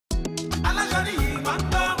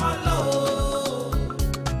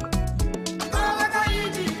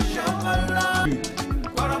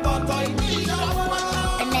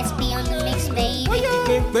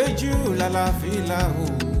fìlà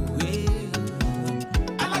òwe.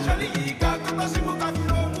 aláṣọ ní ìka tó tọ́ sí mú ká fi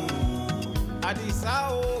lóhùn. àdìsá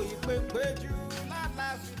o ìpéǹpéjú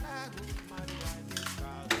lálàáfíà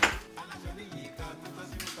aláṣọ ní ìka tó tọ́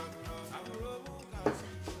sí mú ká fi lóhùn.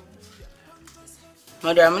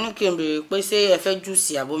 Madam ní kí n béèrè pé ṣé ẹ fẹ́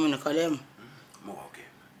júùsì àbomi nìkan lẹ́mu. Mo wà okay.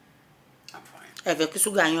 I'm fine. Ẹ fẹ́ kí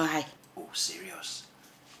ṣúgà yín high. Oh, serious?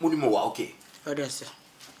 Mo ní mo wà okay. Ọ̀dọ̀ ẹ̀sẹ̀.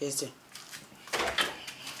 Ẹ̀sẹ̀.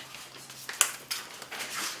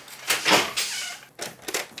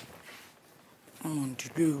 Ọmọ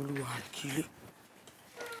ìdílé olúwa kílé.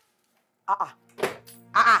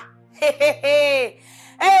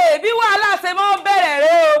 Bí wàhálà ṣe máa ń bẹ̀rẹ̀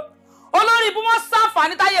rẹ o. Olórí ibú wọn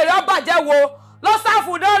ṣàǹfààní táyé rẹ̀ ó bàjẹ́ wo lọ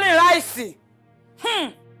sáfù dọ́ọ̀lì ráìsì.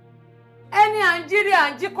 Ẹni Nàìjíríà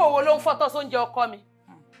ń jí kòwò ló ń fọ́tọ́ sóúnjẹ ọkọ mi.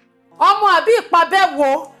 Ọmọ àbí ìpabẹ́ wo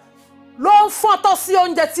ló ń fọ́tọ́ sí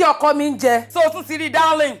oúnjẹ tí ọkọ mi ń jẹ. So tún ti rí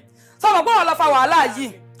darling. Sọ̀rọ̀ pé wọ́n lọ fa wàhálà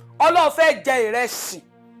yìí. Ọlọ́run fẹ́ jẹ ìrẹsì.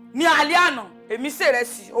 Ní alẹ́ àná, èmi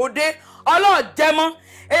ṣèrẹsì òde. Ọlọ́run jẹ mọ́.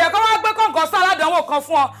 Èèyàn kan wá gbé kọ̀ǹkan sí aládàáwò kan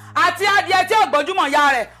fún ọ. Àti adìẹ tí ògbójúmọ̀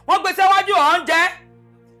ya rẹ̀. Wọ́n gbé síwájú ọ̀ ń jẹ.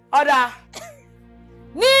 Ọ̀dà.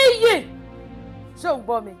 Níyì. Ṣé ò ń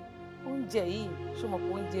gbọ́ mi? Oúnjẹ yìí, ṣé mo kò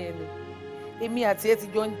oúnjẹ mi? Èmi àti ẹ ti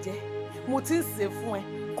jọ ń jẹ. Mo ti ń sè fún ẹ.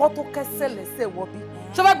 Kó tó kẹ́sẹ̀ lẹ́sẹ̀ wọ bí.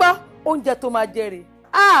 Ṣé fẹ́ gbọ́? Oúnjẹ tó máa jẹ rè.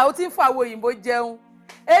 Ó ti ń fa àwọn òyìnbó jẹun.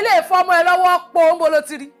 Eléyìí fọmọ ẹ lọ́wọ́ pọ̀ ń bó ló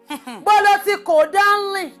ti rí. Bó ló ti kò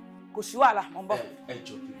dánlìn. Kò sí wàhálà, mo ń bọ̀. Ẹ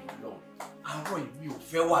jọ kiri lọ. Àárọ̀ ìwé ò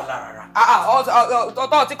fẹ́ wà lára.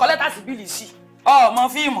 Ọ̀tọ̀ ti kọ lẹ́tà sí bíìlì sí. Ọmọ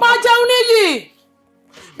fíìmù. Má jẹun Níyì.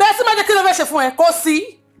 Bẹ́ẹ̀ sì má jẹ́ kí ló fẹ́ ṣe fún ẹ kó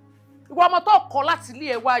sí. Ìwọ ọmọ tó kọ̀ láti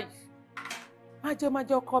ilé ẹ wá yìí. Má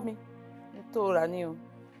jẹ́ ọkọ mi. Tó rà ní o.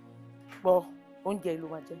 Gbọ́ oúnjẹ ìlú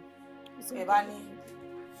máa jẹ. Ẹ bá ní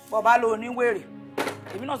bọ́bá lo oníwèrè.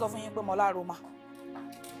 Èmi náà sọ fún yín pé mo láàárọ̀ ma.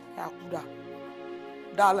 Ẹ àkúdà.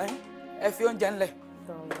 Dàlẹ́ ẹ fi oúnjẹ ńlẹ̀.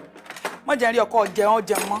 Mọ̀ jẹ́ rí ọkọ jẹun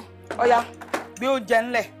mọ́. Ọya gbé oúnjẹ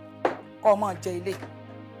ńlẹ̀ kọ́ ọmọ jẹ ilé.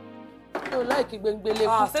 Ó láìkí gbẹngbẹlẹ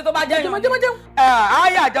kú. Ṣé tó bá jẹ́ yín? Jẹun.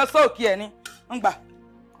 Ayé àjọ sóòkì ẹ̀ ni. Ń gbà.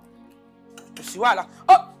 Kò sí wàhálà.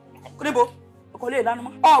 Níbo? Kò lè lánàá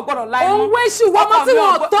mọ́. Ọ gbọ́dọ̀ láì mọ́. Òun wéṣì wọ́n mọ́ tí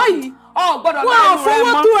wọ́n tọ́ yìí. Ọ gbọ́dọ̀ láì mọ́ rẹ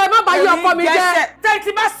mọ́. Wọ́n fọwọ́ tú ẹ má bàa yí ọkọ mi jẹ́.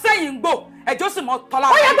 Tẹ́tí bá sẹ́yìn gbò, ẹjọ́ sì mọ́ tọ́lá.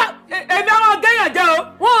 Ó yẹ gbà. Èmi àwọn gẹ́yàn jẹ́ o.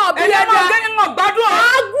 Wọ́n bí Èmi ẹ àwọn dá. gẹ́yàn ń gbádùn o.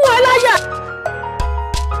 Àágùn ẹ láyà.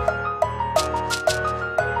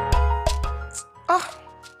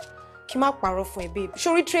 Kí má parọ́ fún ẹ babe.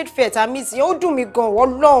 Sórí trade fair tá miss yẹn ó dùn mí gan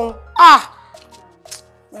Ọlọ́run.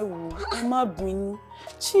 Ẹ wò ẹ má bínú.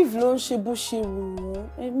 Chief ló ń ṣe bó ṣe wù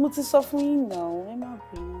wọ́n. Mo ti sọ fún yín náà, ẹ má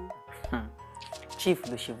bínú. Chief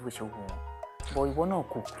ló ṣe bó ṣe wù wọ́n. But ìwọ náà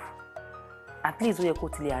kò kù. At least ó yẹ kó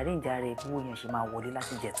ti lè arrange ara ẹ̀ bí wọ́n ṣe máa wọlé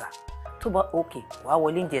láti jẹta. Tó bá okay, wàá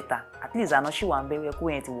wọlé jẹta. At least àná ṣì wà ń bẹ̀rẹ̀ kó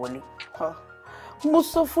yẹn ti wọlé. Mo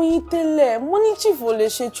sọ fún yín tẹ́lẹ̀, mo ní chief ò lè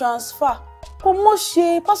ṣe transfer. Kò mọ̀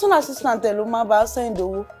ṣe personal assistant ẹ̀ ló máa bá send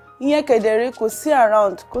owó. Ìyẹn kẹ̀dẹ̀rẹ́ kò sí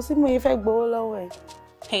around, kò sí mo yẹn fẹ́ gbowó lọ́wọ́ ẹ̀.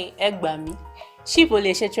 Ẹ gbà mí. Chief ò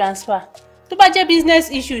lè ṣe transfer. Tó bá jẹ́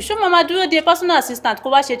business issue, ṣó máa dúró de personal assistant kó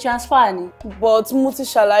wá ṣe transfer ni. But mo ti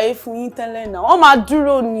ṣàlàyé fún yín tẹ́lẹ̀ náà. Wọ́n máa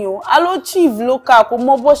dúró ni o. Alo chief ló kà kò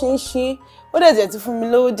mọ bó ṣe ń ṣe. Ó dẹ̀ jẹ́ ti fún mi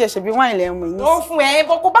lówó jẹ́ ṣebí wọ́n ilẹ̀ ẹ̀mọ̀ yín. Ó fún ẹ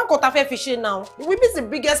bọ́ kó báńkò ta fẹ́ fi ṣe now. We be the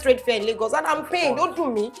biggest trade fair in Lagos and I'm paying. Ó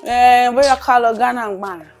dùn mí. Bóyá ká lọ Ghana ń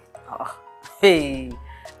gbà.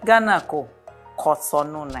 Ghana kò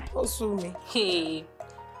sọnù náà. Ó sú mi.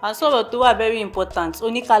 Àsọ̀rọ̀ tó wà very important, ó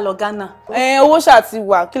ní ká lọ Ghana. Owó ṣáà ti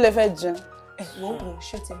wà, kí lẹ fẹ́ jẹun? Wọ́n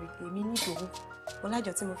ṣó ti rí pé mi ní ìdòwú.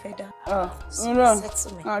 Ọlájọ tí mo fẹ́ dá.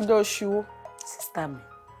 Àjọ òṣìwò. Sister mi,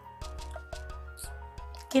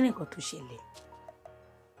 kí ni nǹkan tó ṣẹlẹ̀?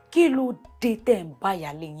 Kí ló dé tẹ̀ ń bá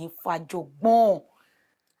ìyálé yín fàjọgbọ́n?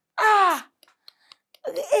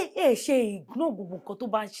 Ṣe ignore gbogbo nǹkan tó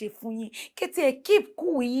bá ń ṣe fún yín. Kété ẹ keep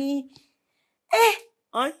cool yín.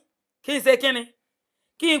 Kí n ṣe kí ni?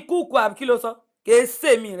 Kí n kúkú àbí kí ló sọ? Kì í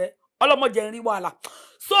ṣèmi rẹ̀. Ọlọ́mọdé ń rí wàhálà.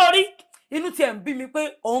 Sórí inú tí ẹ̀ ń bí mi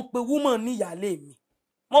pé òun pe woman ní ìyálé mi.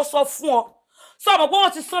 Mo sọ fún ọ. Sọ mọ̀ pé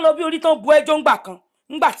wọ́n ti sán lọ bí orí tán bu ẹjọ́ ńgbà kan.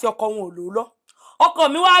 Ńgbà tí ọkọ wọn ò lò lọ. Ọkọ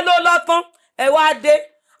mi wá ló lọ tán. Ẹ wá dé.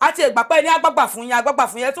 Àti ìgbàpẹ́ ní agbágbà fún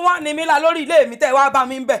yẹn tí wọ́n ní mi là lórí ilé mi tẹ́ wá bá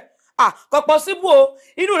mi ń bẹ̀. Kò possible o.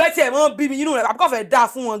 Inú rẹ̀ tiẹ̀ mọ́ bí mi inú rẹ̀ àbíkọ́ fẹ́ dáa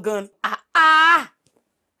fún wọn gan.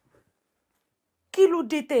 Kí ló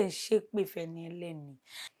dé tẹ̀ ṣe pé fẹ́ni ẹlẹ́ni?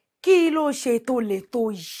 Kí ló ṣe tó lè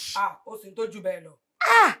tó yìí? Ó sì ń tójú bẹ́ẹ̀ lọ.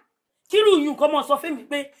 Kírù yùn kọ́ mọ́ sọ fún mi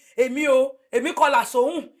pé èmi kọlà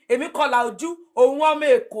sóhùn, èmi kọlà ojú, òun ọmọ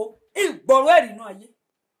Èkó, ìgbọ̀rọ̀ ẹ̀rì náà ayé.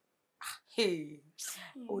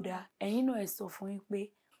 Ó dáa, ẹ̀yin náà ẹ sọ fún yín pé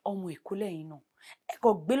ọmọ Èkó lẹ́yìn náà. ẹ kò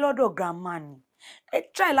gbé lọ́dọ̀ grandma ni ẹ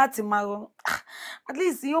try láti máa at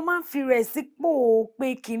least yóò máa ń fi rẹ̀ sípò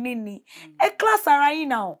pé kinní ni ẹ class ara yín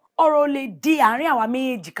náà ọ̀rọ̀ lè di àárín àwa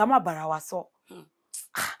méjèèjì ká má bára wa sọ.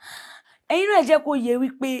 Ẹ̀yin náà jẹ́ kó yé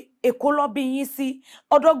wípé Èkó lọ bí yín sí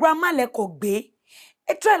ọ̀dọ̀ grandma lẹ kò gbé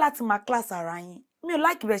ẹ try láti máa class ara yín mi ò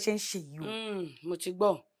like bẹ ṣe ń ṣe yìí o. Mo ti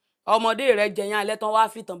gbọ́ ọmọdé rẹ jẹyàn alẹ́ tán wá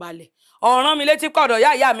fìtàn balẹ̀ ọ̀ràn mi létí pọ̀dọ̀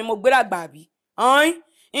yá mi mo gbéra gbà bí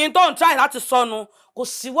in tó ń try láti sọnù kò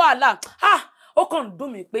sí wàhálà ó kàn ń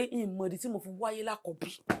dùn mí pé ìmọ̀dí tí mo fi wáyé lákọ̀bí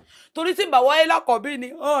torí tí n bá wáyé lákọ̀bí ni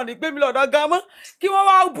ní pé mi lọ́dọ̀ gan mọ́ kí wọ́n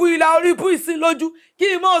wá bu ìlà orí bú ìsín lójú kí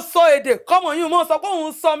n mọ̀ sọ èdè kọ́mọ yín mọ̀ sọ pé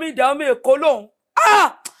òun sọ mí ìdá ọmọ Èkó lòun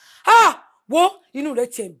wo inú rẹ̀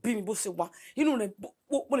tiẹ̀ bí mi bó ṣe wà inú rẹ̀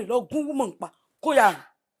mo lè lọ gún wúmọ̀ ń pa kó yà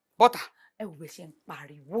bọ́tà. Ẹ wò bẹ ṣe ń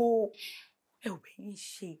pariwo ẹ ò bẹ yín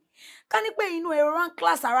ṣe ká ní pé inú ẹ̀rọ rán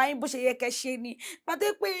class ara yín bó ṣe yẹ kẹ́ ṣe ni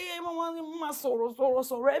pàtẹ́ pé wọ́n máa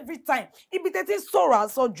sọ̀rọ̀ every time ibi tẹ́tí sọ̀rọ̀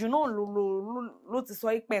àsọjù náà ló ti sọ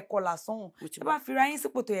pé ẹ̀kọ́ lásán ẹ bá fira yín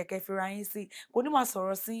sípò tó yẹ kẹ́ fira yín sí kò ní máa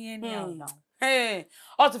sọ̀rọ̀ sí yẹn ní àwọn.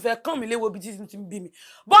 Ọ ti fẹ́ kàn mí léwo bí títí ti ń bí mi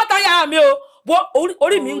bọ́tà yàrá mi o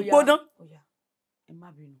orí mi ń gbóná. Ẹ má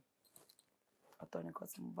bínú ọ̀tọ̀ nìkan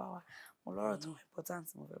tí mo bá wà mo lọ́rọ̀ tó important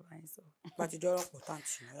mo fẹ́ bá yín sọ. Pàtijọ́ ọ̀rọ̀ important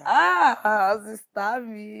ṣùgbọ́n. Sista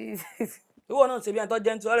mi. Ìwọ náà ṣe bí àtọ́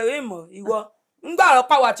jẹ́ nítorí ọ̀rẹ́ ìmọ̀ ìwọ ńgbà ọ̀rọ̀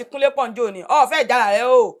pàwọ̀ àti kúnlé pọ̀njọ́ ni fẹ́ ìjára rẹ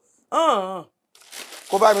o.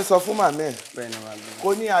 Kó bá mi sọ fún màmá ẹ̀ kó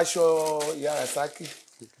ní aṣọ ìyá Rasaki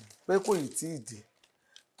pé kò ì tí ì dé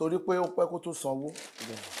torí pé ó pẹ́ kó tó sanwó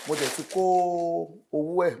mo dẹ̀ ti kó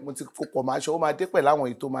owó ẹ̀ mo ti kó pọ̀ máa aṣọ ó máa dé pẹ̀lú àwọn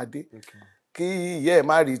èyí tó máa dé kí ìyá ẹ̀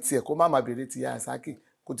má rí tiẹ̀ kó má máa béèrè ti ìyá Rasaki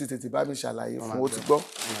kó ti tètè bá mi ṣàlàyé fún ó ti gbọ́.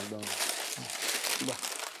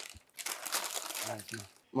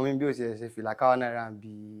 mo mi bí o ṣe fìlà káwọn náírà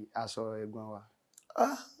bí aṣọ ẹ̀gbọ́n wa.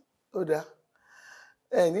 Ó dáa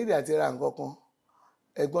ẹ nídìí àti ra nǹkan kan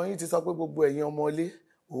ẹ̀gbọ́n yín ti sọ pé gbogbo ẹ̀yin ọmọlé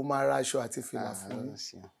òun máa ra aṣọ àti fìlà fún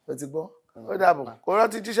yín ó ti gbọ́. Ó dàbọ̀ kó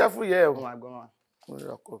rántí jíṣẹ́ fún ìyá ẹ̀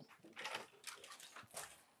o.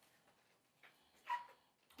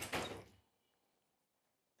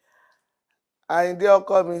 Àyìndé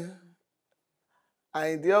ọkọ mi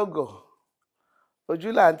Àyìndé ọgọ ojú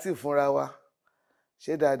là ń tì fúnra wa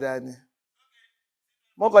ṣé dáadáa ni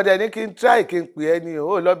mo kàn dẹ̀ ní kí n try kí n pè ẹ́ ni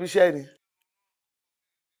ò lọ bí iṣẹ́ ni.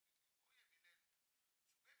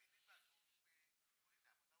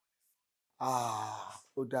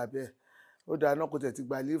 Ó dà bẹ́ẹ̀ ó dà náà kó tẹ̀ ti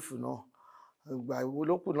gba lífù náà ìgbà wo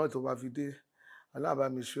ló kù náà tó bá fi dé aláàbá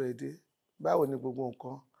mi ṣó ẹ dé báwo ni gbogbo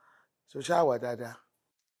nǹkan ṣó ṣáà wà dáadáa.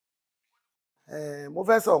 Mo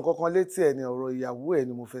fẹ́ sọ nǹkan kan létí ẹ̀ ní ọ̀rọ̀ ìyàwó ẹ̀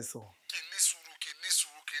ni mo fẹ́ sọ. Kí ní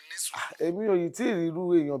sùúrù. Èmi ò yìí tí ì rírú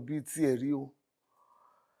èèyàn bíi tiẹ̀ rí o.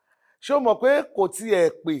 Ṣé o mọ̀ pé kò tiẹ̀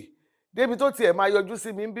pè débi tó tiẹ̀ máa yọjú sí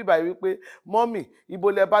mi ń bíbà wípé mọ́mì ibo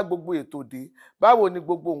lẹ bá gbogbo ètò dé báwo ni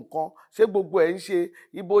gbogbo nǹkan ṣé gbogbo ẹ̀ ń ṣe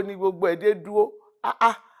ibo ni gbogbo ẹ̀ dé dúró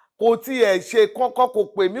kò tiẹ̀ ṣe kọ́kọ́ kò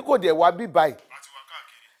pè mí kò dẹ̀ wá bíbà yìí. láti wá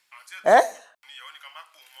káàkiri àti ẹ̀ níyàwó ní ká má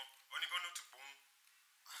pòun mọ́ ó ní kọ́nà tó pòun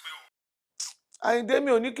pé o. Àyìndé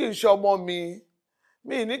mi ò ní kí n ṣe ọmọ mi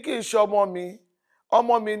ní kí n ṣe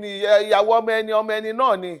ọmọ mi ni ìyàwó ọmọ ẹni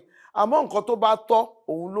náà ni àmọ́ nǹkan tó bá tọ́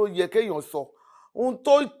òun ló yẹ kéèyàn sọ ohun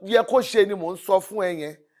tó yẹ kó ṣe ni mò ń sọ fún ẹ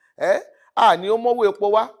yẹn àní ó mówó epo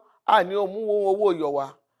wá àní ó mú owó iyọ̀ wá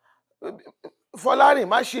Fọlárìn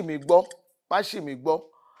má ṣì mí gbọ́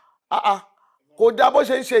kò dá bó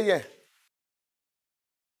ṣe ń ṣe yẹn.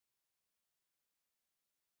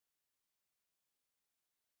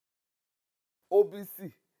 OBC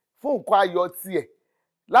fún nǹkan ayọ̀ tiẹ̀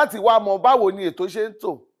láti wá mọ báwo ni ètò ṣe ń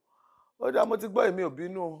tò ó dá mo ti gbọ́ èmi ò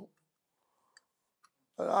bínú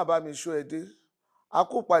Ọlọ́run bá mi ṣó ẹ dé a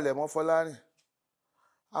kú palẹ̀ mọ́ Fọlárìn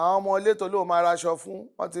àwọn ọmọ ilé tó lóun máa raṣọ fún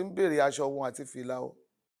wọn ti ń béèrè aṣọ wọn àti fìlà o.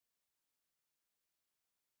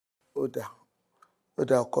 Ó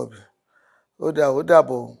dà ọkọ mi ó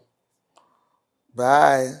dàbọ̀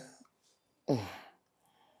báyìí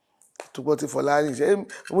túbọ̀ tí Fọlárìn ṣe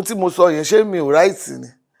ohun tí mo sọ yẹn ṣé mi ò ráìtì ni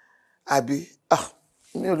àbí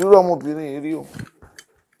mi ò rírọ ọmọbìnrin yìí rí o.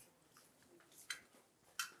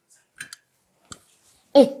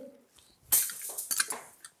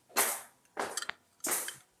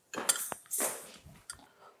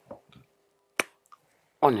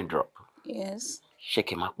 Honey drop. Yes. Ṣé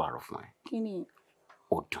kí n má parọ́ fún ẹ? Kí ni?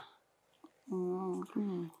 Ó dùn.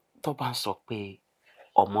 Tó bá ń sọ pé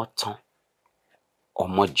ọmọ tán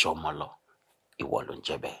ọmọ jọmọ lọ ìwọ ló ń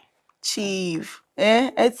jẹ bẹ́ẹ̀. Chief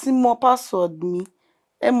ẹ ti mọ password mi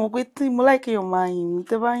ẹ mọ̀ pé tí mo láìké èèyàn máa yìn mí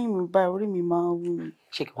tẹ́ bá yìn mí báyìí orí mi máa ń wú mi.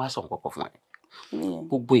 Ṣé kí n wá sọ nǹkan kan fún ẹ?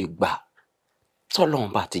 Gbogbo ìgbà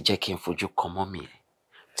tọ́lọ́run bá ti jẹ́ kí n fojú kan mọ́ mi ẹ̀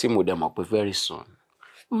tí mo dẹ̀ mọ̀ pé very soon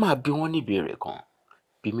máa bí wọ́n ní ìbéèrè kan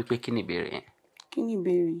bí mi pé kí ni ìbéèrè yẹn. Kí ni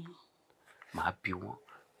ìbéèrè? Màá bí wọ́n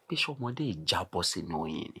pé ṣọmọdé ìjábọ̀ sínú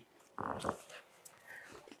oyin ni.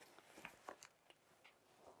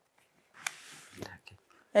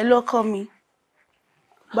 Ẹ lọ́kọ mi,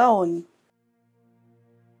 báwo ni?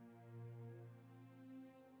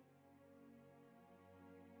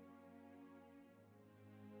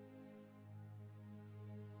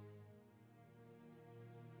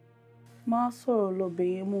 Má sọ̀rọ̀ lọ́bẹ̀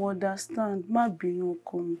yẹn, mo understand, má bínú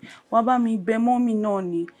ọkọ mi. Wá bá mi bẹ mọ́mì náà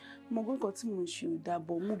ni. Mo gbọ́ nǹkan tí mo ṣe ò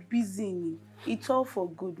dàbọ̀, mo busy ni. It's all for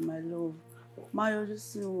good, my love. Má yọjú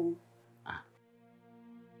sí wọn.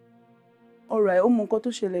 Alright, ó mọ nǹkan tó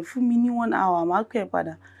ṣẹlẹ̀ fún mi ní 1 hour, màá pè ẹ́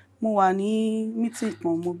padà. Mo wà ní meeting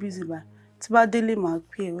kan, mo busy báyìí. Tí bá délé màá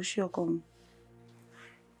pè ẹ́, ó ṣé ọkọ mi.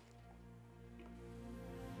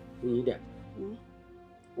 Oyinda.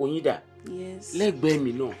 Oyinda. Yes. Lẹ́gbẹ̀ẹ́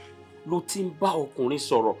mi náà ló ti ń bá ọkùnrin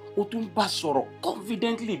sọ̀rọ̀, ó tún bá sọ̀rọ̀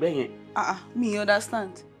confidently bẹ́yẹn. Mi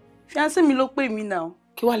understand. Fiancé mi ló pè mí now.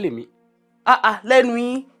 Kí wá lèmi? Lẹ́nu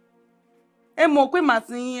yín. Ẹ mọ̀ pé màá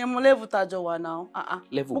ti yín, ẹ mọ level tàjọ wà now.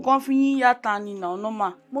 Level. Mo kàn fi yín yàtà ni now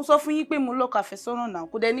normal. Mo sọ fún yín pé mo lọ́kọ àfẹ́sọ́nà now.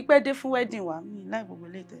 Kò dẹ̀ ní pẹ́ dé fún wedding wa. Mi láì gbogbo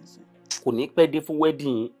ilé ìtẹ̀sán. Kò ní pẹ́ dé fún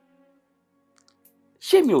wedding yín.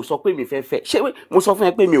 Ṣé mi ò sọ pé mi fẹ́ fẹ́? Ṣé mo sọ fún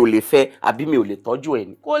ẹ pé mi ò lè fẹ́ àbí mi ò lè tọ́jú ẹ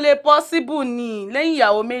ni? Kò lè possible ni. Lẹ́yìn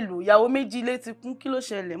ìyàwó mélòó, ìyàwó méjì ilé ti kún, kí ló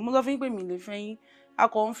ṣẹlẹ̀? Mo sọ fún yín pé mi lè fẹ́ yín. A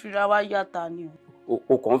kàn ń fira wa yàtà ni o.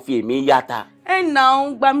 O kàn ń fi èmi yàtà.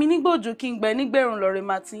 Now gbà mí nígbòjò kí n gbẹ nígbẹ̀rún lọ́rẹ̀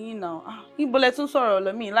máa ti yín now. Níbo lẹ tún sọ̀rọ̀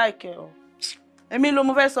lọ mí láìkẹ́ ọ. Èmi ló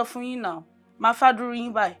mo fẹ́ sọ fún yín now. Máa fádúró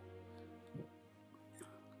yín báyìí.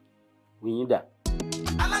 Oyinda.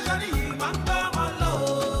 Alájọ́rí yìí máa ń gbọ́ ọmọ lọ.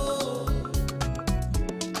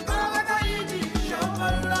 Kọ́lọ́wọ́dá yìí di ìṣòro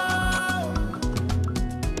lọ.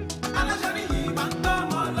 Alájọ́rí yìí máa ń gbọ́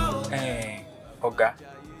ọmọ lọ. Ọ̀gá,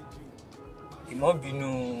 ìmọ̀ bínú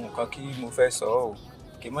nǹkan kí mo fẹ́ sọ ọ́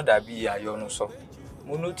kí mọ̀ dàbí àyọnu sọ.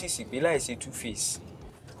 Mo notice pé láìsí two face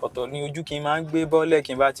ọ̀tọ̀ ni ojú kí n máa ń gbé bọ́ọ̀lẹ̀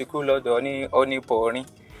kí n bá ti kúrò lọ́dọ̀ ní ọ́nípọ̀ orin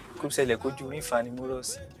kó ṣẹlẹ̀ kójú orin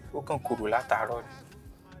fanimúrọ̀sì ó kàn kúrò látàárọ̀ ni.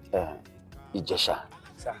 Ìjẹ̀ṣà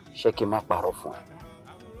ṣé kí n má parọ́ fún ẹ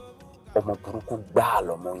ọmọ burúkú gbáà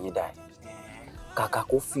lọmọ yín dá ẹ kàkà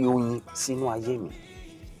kó fi oyin sínú ayé mi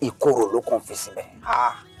ìkorò ló kàn fi síbẹ̀.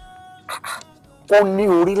 Ó ní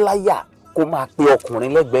orí láyà kó máa pe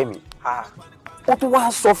ọkùnrin lẹ́gbẹ̀ẹ́ mi ó tún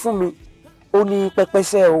wá sọ fún mi ó ní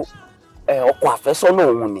pẹ́pẹ́sẹ́ ọkọ àfẹ́sọ́nà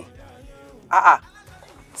òun ni.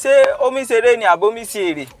 Ṣé omi ṣeré ni àbómi ṣe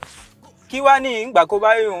èrè kí wá ní ìgbà kó bá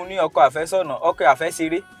òun ní ọkọ àfẹ́sọ́nà ọkọ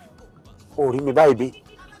àfẹ́ṣeré. Orí mi báyìí bí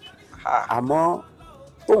àmọ́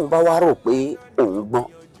tóun bá wá rò pé òun gbọ́n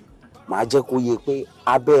màá jẹ́ kó yé pé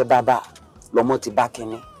abẹ́ bàbá lọmọ ti bá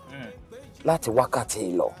kínní láti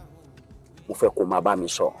wákàtí lọ mo fẹ́ kó máa bá mi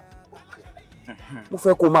sọ mo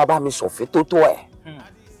fẹ́ kó máa bá mi sọ fétótó ẹ̀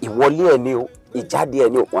ìwọlé ẹ̀ ni o ìjáde ẹ̀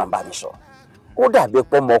ni o wọ́n á bá mi sọ ó dàbí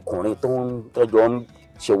pé ọmọkùnrin tó ń tọ́jọ́ ń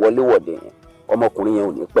ṣe wọléwọ̀de yẹn ọmọkùnrin yẹn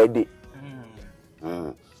ò ní pẹ́ dé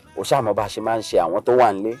ó ṣàmọ́ bá ṣe máa ń ṣe àwọn tó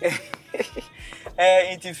wà nílé.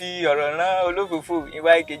 N ti fi ọ̀rọ̀ rán olófòfò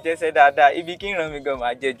ìwà èké jẹ́sẹ́ dáadáa ibi kí n ràn mí gan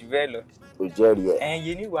máa jẹ jù bẹ́ẹ̀ lọ. Ó jẹ́rìí ẹ̀.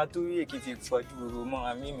 Yé níwà tó rí èkìtì fọjú òru mọ́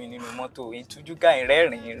àmì mi nínú mọ́tò ìtújú ká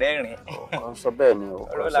ìrẹ́rìn. Ọkàn sọ bẹ́ẹ̀ ni o.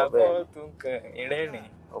 Ọ̀rọ̀ làbọ̀ tó nǹkan ìrẹ́rìn.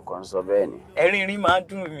 Ọkàn sọ bẹ́ẹ̀ ni. Ẹ̀rín rí máa ń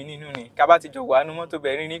dùn mí nínú ni ká bá ti jọ wà nínú mọ́tò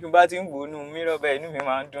bẹ̀rín ní kí n bá ti ń wò ó nù mírọ̀ bẹ́ẹ̀ inú mi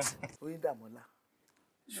máa ń dùn. Oyindamola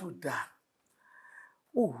ṣó dáa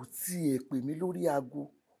ó ti ẹ̀ pè mí lórí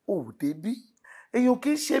aago ó débí èèyàn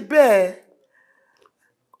kì í ṣe bẹ́ẹ̀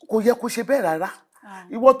kò yẹ kó ṣe bẹ́ẹ̀ rárá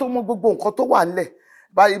ìwọ tó mọ gbogbo nǹkan tó wà nílẹ̀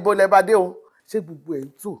bá ibo lẹ bá dé o ṣé gbogbo ẹ̀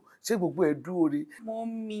ń tò ṣé gbogbo ẹ̀ dúró re.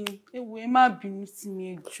 Mọ́mì ewu ẹ má bínú sí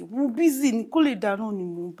mi ẹjọ́ mo bízì ní kó lè dáná ni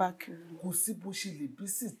mo bá kiri. Kò sí bó ṣe lè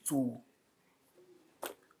bísí tó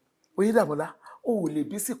Oyindamola ó ò lè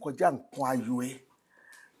bísí kọjá nǹkan ayọ̀ ẹ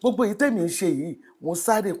gbogbo èyí tẹ̀mí ń ṣe yìí mo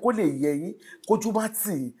sáré kó lè yẹ yín kójú má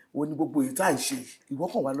tì í o ní gbogbo èyí tá à ń ṣe ìwọ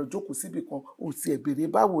kàn wá lọ jókòó síbì kan ó tiẹ̀ béèrè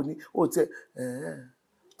báwo ni ó tiẹ̀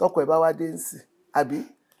tọkọ ẹ bá wá dé ń sìn àbí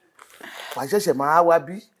wàá ṣẹ̀ṣẹ̀ máa wá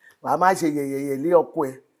bí wàá má ṣe yẹ̀yẹ̀yẹ̀ lé ọkọ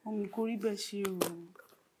ẹ. Ọmọ kò rí bẹ́ẹ̀ ṣe o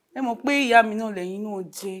ẹ mọ̀ pé ìyá mi náà lẹ́yìn náà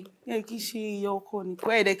jẹ́ ẹ kì í ṣe ìyá ọkọ nìkan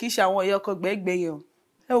ẹ̀ẹ́dẹ̀ kì í ṣe àwọn ìyá ọkọ gbẹ́gbẹ́ yẹn o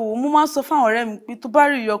ẹ wò mo máa ń sọ fáwọn ọ̀rẹ́ mi pé tó bá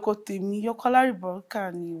rí ìyá ọkọ tèmi ìyá ọkọ alárìbọ̀ọ́kà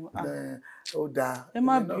ni o. Ó dáa ẹ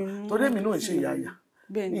má bínú torí èmi náà ń ṣe ìyá àyà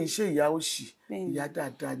mi ń ṣe ìyá òṣì ìyá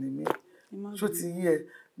dáadáa ni mí ṣó ti yí ẹ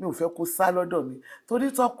mi ò fẹ́ kó sá lọ́dọ̀ mi torí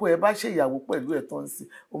tọ́kọ ẹ bá ṣe ìyàwó pẹ̀lú ẹ̀ tán sí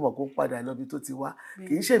ó mọ̀ kó padà lọ́bi tó ti wá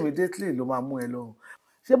kì í ṣe immediately ló máa mú ẹ lọ́rùn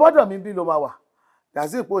ṣe bọ́dọ̀ mi bí ló máa wà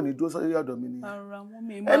yàtí ìpò ní dúró sórí ọ̀dọ̀ mi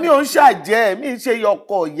nìyẹn èmi ò ń ṣàjẹ́ mi ń ṣe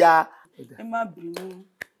yọkọ̀ ya. ẹ má bínú.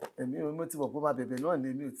 Èmi ti mọ̀ pé máa bẹ̀bẹ̀ náà ni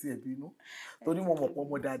èmi ò tiẹ̀ bínú torí mo mọ̀ pé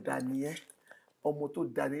ọmọ dáadáa nìyẹn ọmọ tó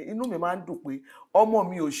dáa ni inú mi máa ń dùn pé ọmọ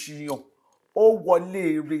mi ò ṣìyàn ó wọlé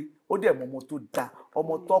eré ó dẹ̀ mọ ọmọ tó dáa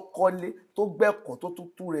ọmọ tó kọ́lé tó gbẹ́kọ̀ọ́ tó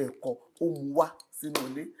tútù rẹ̀ ẹ̀kọ́ ó mú wá sínú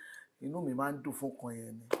ilé inú mi máa ń dùn fún kan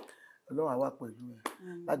yẹn ni Ọlọ́run á wà pẹ̀lú ẹ̀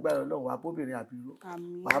lágbára Ọlọ́run wà bóbìnrin àbíró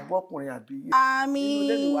wà bọ́kùnrin àbíyé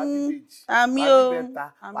àmín àmín o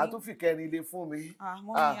wà tún fi kẹrin ilé fún mi.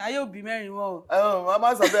 mọ́mí ayé òbí mẹ́rin wọ̀ o. má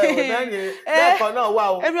sọ bẹ́ẹ̀ mẹ́rin lẹ́ẹ̀kan náà wà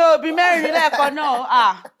o. èmi òbí mẹ́rin lẹ́ẹ̀kan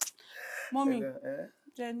náà mọ́mí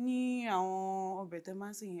jẹ ní àwọn ọbẹ̀ tẹ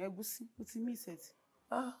máa ń sè yẹn ẹ̀gúsí ó ti mí ìsẹ̀tì.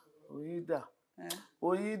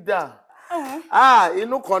 oyin dà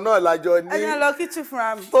inú kan náà lájọ ní ẹ̀yìn lọ kíchìn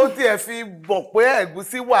fúnra mi tó tiẹ̀ fi bọ̀ pé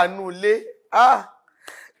ẹ̀gúsí wà nù ilé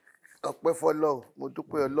ọpẹ́ fọ́lọ́run mo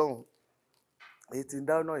dúpẹ́ Ọlọ́run èyí tí ń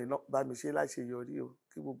dáná yìí náà bá mi ṣe láṣeyọrí o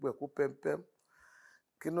kí gbogbo ẹ̀ kó pẹ́mpẹ́m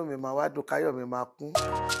kínú mi máa wá dùn káyọ̀ mi máa kún.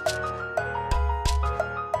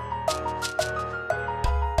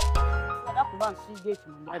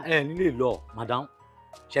 ẹ nílé lọ madam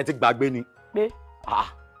ṣe ti gbàgbé ni pé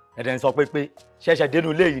ẹ̀dẹ̀ ń sọ pé ṣẹ̀ṣẹ̀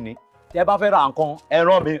dénú ilé yìí ni tẹ́ bá fẹ́ ra nǹkan ẹ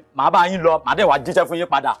rán mi màá bá yín lọ màá dẹ̀ wá jíṣẹ́ fún yín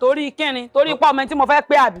padà. torí kíni torí pọ́ ọmọ tí mo fẹ́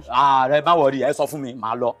pé àbí. ààrẹ má wọrí ẹ sọ fún mi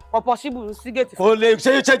màá lọ. pọpọ síbù sí géètì. kò lè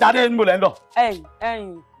ṣe jáde níbo lẹ́ ń lọ.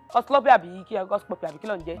 ẹ̀yin ọsílọ́pì àbí kí ọsílọ́pì àbí kí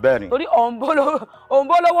ló ń jẹ́. bẹ́ẹ̀ni torí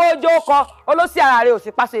òǹbólówó ọjọ́ kọ olóṣì ara rẹ̀ ò sì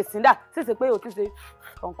pàṣẹ ìsìndà sì ṣe pé o ti ṣe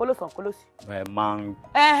ọ̀nkólósì. ẹ máa ń.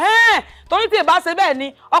 torí tí ìbá ṣe bẹ́ẹ̀ ni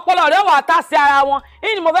ọpọlọ rẹ̀ wà tá sí ara wọn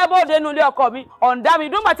yìí ni mo fẹ́ bóde nínú ilé ọkọ mi ọ̀ǹda mi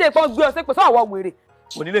dúró màtí èèpọ̀ gbé ọ sí pé sọ àwọn wèrè.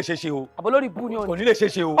 kò ní lè ṣe ṣe o. àbọ̀ lórí bú ni o. kò ní lè ṣe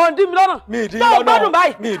ṣe o. ọ̀ǹdí mi lọ́nà. mi ì dín yín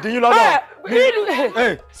lọ́nà mi ì dín yín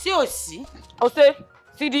lọ́nà. sí ò sí. o ṣe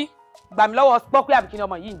sídi gbà mí lọ́wọ́ pọ́pẹ́ àbí kí ni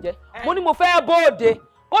ọmọ yìí ń jẹ́ mo ní mo fẹ́ bóde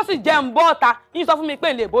ó sì jẹ́ ń bọ́ ọ̀ta yín sọ fún mi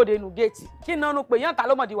pé ń lè bóde nù géètì kí nánú pé yán ta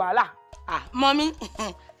ló mọ̀ di wàhálà. mọ́mí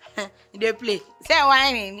dey play ṣé ẹ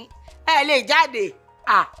wá rìn ní ẹ lè jáde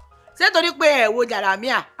ṣé torí pé ẹ wo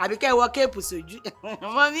jàlámíà àbí kẹ́ ẹ wọ kéèpù sójú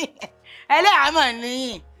mọ́mí ẹlẹ́yàmọ̀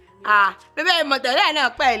níyìn bẹ́ẹ̀ mọ̀tẹ́lẹ̀ náà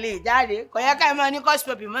pẹ́ lè jáde kò yẹ ká ẹ mọ ní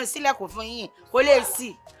kọ́sìpọ̀pì mọ́ sílẹ̀kùn fún yín kó lè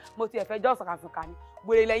sí. mo ti ẹ̀fẹ́ jọ́ sàkàsùnkà ni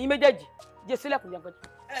wèrè lẹ́yìn méjèèjì jẹ́ sílẹ̀kùn jẹ́ kọjá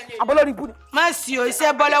abọ́lórí ibú ni. má sì o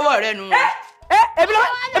iṣẹ́ bọ́ lọ́wọ́ rẹ nù. èmi ló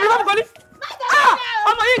fọ́ kọ́lí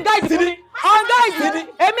ọmọ yìí ń gáìdì fún mi ọ̀n gáìdì ni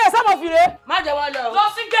èmi ẹ̀ sábà fi rè é. má jẹ́ wọ́n lọ. lọ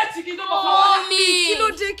sí géètì kí ló mọ̀ fún wa. kí ló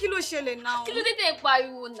dé kí ló ṣẹlẹ̀ náà. kí ló dé tẹ̀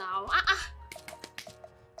pariwo náà.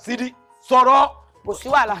 Sidi sọ̀rọ̀. kò sí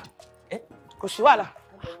wàhálà kò sí wàhálà.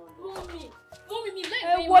 mọ́mí mi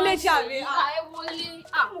ẹ wọlé jàre. ẹ wọlé.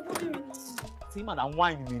 tí madam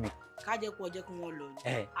wine mi ni. ká jẹ́ kó jẹ́ kí wọ́n lọ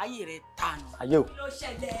ni ayé rẹ̀ tànù. ayé o. kí ló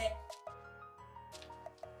ṣẹlẹ̀.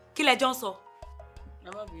 kí lẹjọ́ ń sọ. ẹ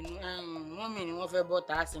má bínú mọ́mí ni wọ́n fẹ́ bọ́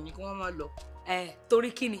tà á sí ni kí wọ́n má lọ. torí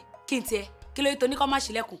kí ni kí n tiẹ̀ kí ló yẹ tó ní kó má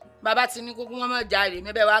ṣílẹ̀kùn. bàbá ti ní kókó wọn má jáde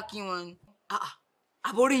mẹ́bẹ̀ wá kí wọn ni.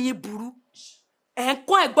 àbórí yín burú ẹ̀ ń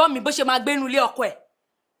kọ́ ẹ̀gbọ́n mi bó ṣe máa gbénu ilé ọkọ ẹ̀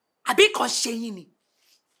àbí kan ṣe yín ni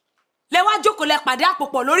lẹ wá jókòó lẹ pàdé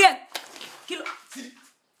àpòpọ̀ lórí ẹ̀ kí ló.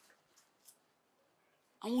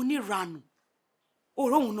 àwọn oníranù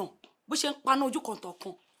òróhùn náà bó ṣe ń paná ojú kan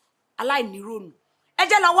tọ̀kan aláìnírònú ẹ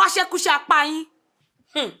jẹ́ lọ wá ṣẹ́kúṣẹ́ apá yín.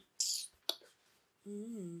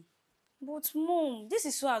 But mom, this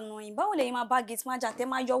is so annoying. Báwo lẹ̀yin máa bá gate manager tẹ́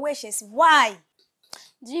máa yọwọ́ ẹ̀ṣẹ̀ sí? Why?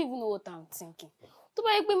 Do you even know what I'm thinking? Tó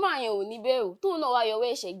bá yẹ pé máa yẹn ò ní bẹ̀rù tóun náà wá yọwọ́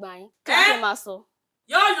ẹ̀ṣẹ̀ gbà yín kí ló máa sọ.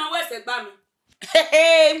 yóò yanwó ẹ̀ṣẹ̀ gbà mí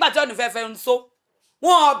nígbà tí ọdún fẹ́fẹ́ ń so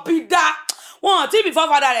wọn bí dá wọn tí bí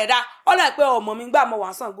fọ́fadà rẹ̀ dá ọ̀là pé ọmọ mi gbà mọ wà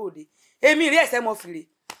sàn gòdè èmi rí ẹ̀ṣẹ̀ mọ fìrè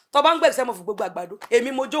tó bá ń gbẹ̀ṣẹ̀ mọ fi gbogbo àgbàdo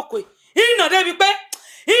èmi mo jókòó ìnà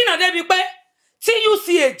débi pé tí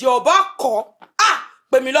UCH ọba kọ́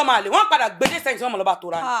pèmí lọ́mọ àlè wọ́n padà gbé dé sẹ́yìn tí wọ́n mọ̀ lọ́ba tó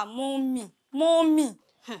ra ni. mọ́mì.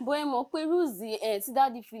 bóyá mo pé rúùsì tí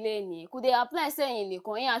dáàdi fi lé ni kò dé apply sẹ́yìn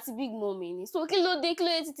nìkan yẹn àti big mummy ni so kí ló dé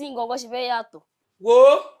títí gangan ṣe fẹ́ yàtọ̀. wo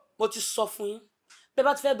mo ti sọ fún yín bẹ́ẹ̀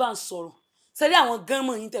bá ti fẹ́ bá ń sọ̀rọ̀ sẹ́rí àwọn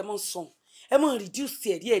gánmọ̀ yín tẹ̀ mọ́ sàn ẹ mọ̀ reduce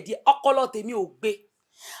ẹ̀ díẹ̀ ọpọlọ tèmi ò gbé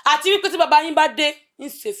àti wípé tí bàbá yín bá dé ń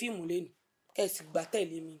ṣe fíìmù lẹ́nu kẹ́sì gbà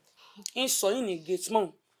tẹ̀lé mi ń sọ yín ní gatemon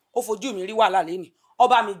ó fojú mi rí wàhálà lẹ́nu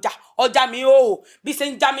ọba mi jà ọjà mi ó bí ṣe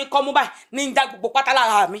ń já mi kọ́ mú báyìí ní ń já gbogbo pátá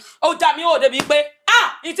lára mi ó já mi ó débi pé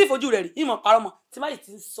ní tí fojú rẹ̀ rí ìmọ̀ parọ́ mọ́ tí má lè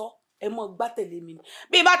ti ń sọ ẹ mọ́ gbá tẹ̀lé mi ni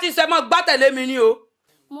bí bá ti ń sọ ẹ mọ́ gbá tẹ̀lé mi ni o.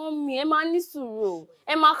 Mọ́mì ẹ máa ní sùúrù o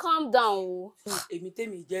ẹ máa calm down o. èmi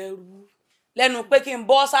tèmi jẹ́ rú lẹ́nu pé kí n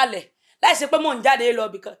bọ́ sálẹ̀ láì ṣe pé mò ń jáde lọ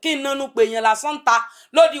bìkan kí n nánú pé èèyàn lásán ta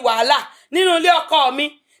lódi wàhálà nínú ilé ọkọ mi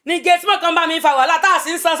ní gẹ́tìmọ̀ kan bá mi fa wàhálà tá a sì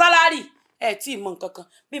ń san sálárì ẹ tí ì mọ nǹkan kan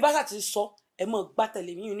bí bá sà ti sọ ẹ mọ̀ gbá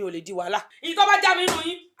tẹ̀lé mi ní ò lè di wàhálà ìyí tó bá já mi nù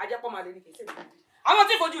yín ajẹ́pọ̀ máa lè ní kẹsẹ̀ àwọn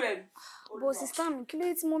tí fojú rẹ̀ rí. bó sísá mi kí ló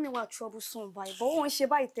dé tí mọ́mí wà troublesome báyìí bọ́ wọ́n ń ṣe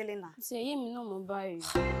báyìí tẹ́lẹ̀ náà. ṣe èyí mi náà mo báyìí.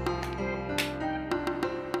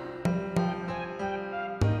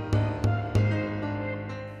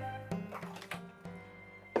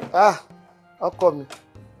 ọkọ mi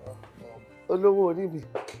olówó orí mi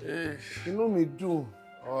inú mi dùn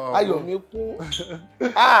ayọ̀ mi kún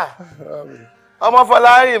ọmọ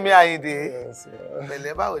Fọlárìn mi Àyìndé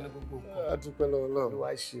pẹ̀lẹ́ báwo ni gbogbo nǹkan. adúpẹ́ lọ́wọ́ Ọlọ́run.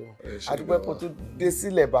 Olúwa ṣeun adúpẹ́ kó tún dé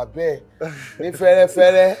sílẹ̀ bàbẹ́ ẹ̀ ní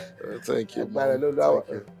fẹ́rẹ́fẹ́rẹ́. Thank you. agbára lọ́lọ́ àwọn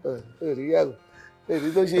èrè yẹ̀rù èyí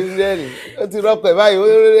tó ṣe ń rẹ́rìn ó ti rọ́pọ̀ ẹ̀ báyìí ó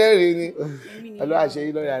rẹ́rìn ni Ọlọ́run àṣẹ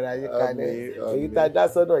yín lọ́rọ̀ ara yín kalẹ̀ èyí tá a dá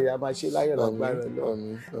sọ́dọ̀ ìyá máa ṣe láyọ̀ lágbára lọ.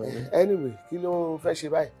 Anyway kí ló fẹ́ ṣe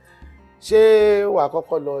báyìí ṣé wàá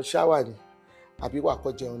kọ́kọ́ lọ ṣáwà ni àbí wàá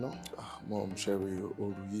kọ́ jẹun náà. mo ń ṣe rí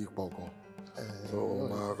ooru yìí pọ̀ gan-an so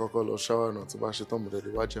máa kọ́kọ́ lọ ṣáwà náà tí bá ṣe tán mo lè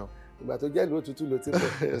wá jẹun. ìgbà tó jẹ́ ìlú òtútù ló ti pọ̀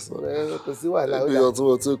kò sí wàhálà ó dà. ibi ọ̀tún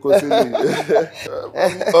ọ̀tún kó sí mi.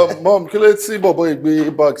 Mom kí ló tí bọ̀bọ̀ ìgbé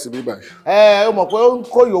bag sí mi báyìí. ó mọ̀ pé ó ń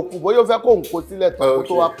kó yòókù bóyá ó fẹ́ kó ń kó sílẹ̀ tó kó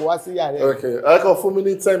tó wá kó wá sí yàrá ẹ̀. ok ẹ kàn fún mi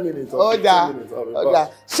ní 10 minutes. ó dà ó dà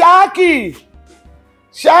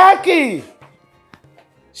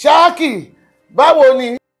ṣáàkì báwo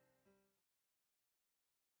ni.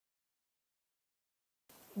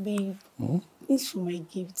 Babe, thanks for my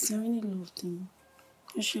gifts. I really love them.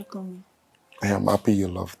 You should come. I am happy you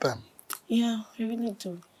love them. Yeah, I really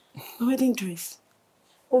do. My wedding dress.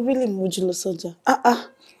 Oh, really, Mojulo Soja.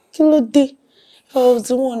 Kí ló dé? If I was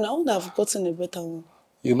the one, I would have gotten a better one.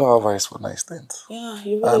 You know how vice for nice things. Yeah,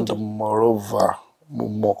 you really do. And moreover,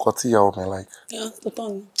 mo koti yawo me like. Yeah, the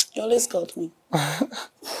ton. You always got me.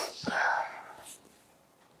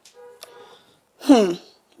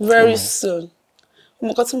 Very soon.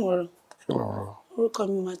 Mo kọ́ tí mo rò. Orúkọ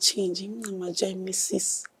mi máa change. Mi náà máa jẹ́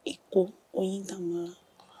Mrs. Eko Oyindamola.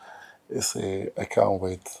 I can't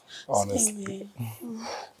wait, honestly.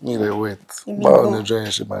 Need a wait. Báwo ni ọjọ́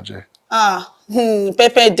yẹn ṣe máa jẹ́?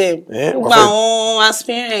 Pepper dem. Gbogbo àwọn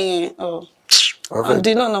aspirin yẹn.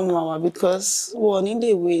 Ọdún náà náà mo máa wà because wọ́n ní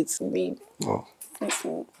lè wait babe.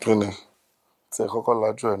 Kí ni? Tí ẹ kọ́kọ́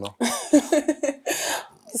lajú ẹ̀ náà.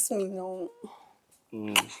 Bismillah.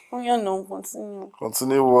 Oh, yeah, no, continue.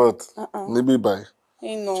 Continue what? Níbí báyìí.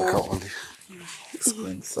 No. Check out Oli. Let's go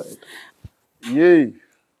inside. Yay!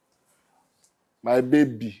 My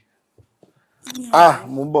baby. Yeah.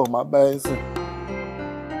 Mo ń bọ̀, máa bá ẹ sìn.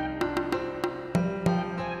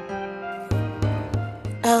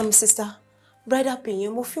 Sister, bridal pin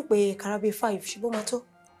yẹn mo fi pé karabe 5 ṣùgbọ́n máa tó.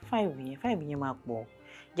 5 yẹn máa pọ̀.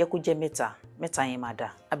 Jẹ́ kó jẹ́ 3 yẹn máa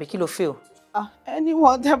dà. Àbí kí ló feel?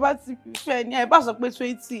 Anyone tẹ́ bá ti fẹ́ ni ẹ bá sọ pé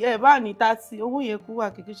 20 ẹ bá ní 30 owó yẹn kú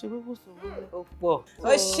wà kékeré ṣe pé kò sọ owó ó pọ̀.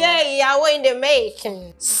 Ó ṣe ìyàwó in the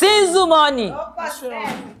making. Sinzu money.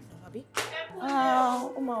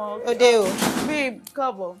 Ode o. Babe,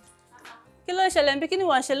 káàbọ̀. Kí ló ṣẹlẹ̀ níbi kí ni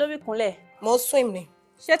wọ́n ṣe lórí ìkúnlẹ̀? Mo swim ni.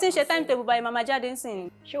 Ṣé tí ń ṣe timetable báyìí mama jáde ń sìn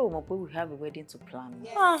ni? Ṣé o mọ̀ pé we have a wedding to plan?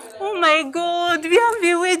 Oh my God, we have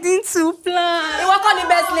a wedding to plan. Ìwọ kọ́ ni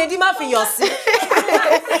best lady má fi yọ̀ sí.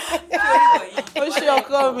 Ó ṣe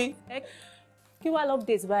ọkọ mi. Kí wá lọ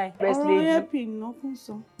update báyìí? Best lady. Ọ̀rọ̀ yẹn pin náà kún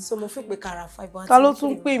sọ. So mo fi pé kara 5. Ta ló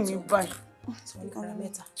tún pè mí báyìí? Kara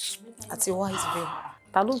 3 àti white veil.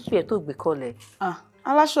 Ta ló pè ẹ́ tó gbé kọ́lẹ̀?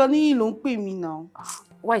 Aláṣọ níyìn ló ń pè mí náà.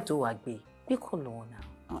 Why tó wà gbé kọ́ lọ́wọ́ náà?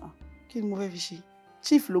 Kí ni mo fẹ́ fi ṣe?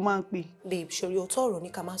 Chief ló máa ń pè. Babe, ṣorí òótọ́ ọ̀rọ̀ ní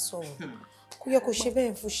ká má sọ̀rọ̀. Kò yẹ kó ṣe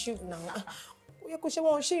bẹ́ẹ̀ fún chief náà. Kò yẹ kó ṣe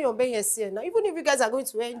wọ́n ṣe èèyàn bẹ́ẹ̀ yẹn sí ẹ̀ náà. Even if you guys are going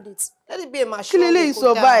to end it, let it be a mature. Kí leléyìí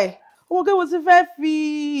sọ báyìí? Owó kí mo ti fẹ́ fi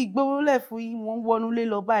ìgboro lẹ̀ fún yín, mo ń wọnú lé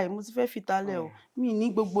lọ báyìí, mo ti fẹ́ fi talẹ̀ o. Mi ní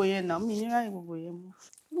gbogbo yẹn náà, mi ní ráyè gbogbo yẹn mọ́.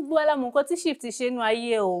 Gbogbo alamọ nǹkan tí chief ti ṣe nu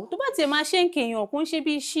ayé o. Tó bá tiẹ̀ máa ṣe ń kéèyàn kó ń ṣe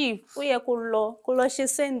bí chief, ó yẹ kó lọ ṣe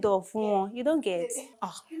send off fún wọn. You don't get.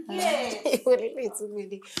 Ìwé lè tún mi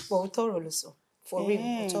ní. Bọ̀ òótọ́ ọ̀rọ̀ ló sọ. For real,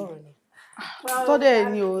 òótọ́ ọ̀rọ̀ ni. Tọ́dẹ̀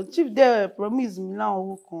ni o, chief dẹ̀ promise mi láwọn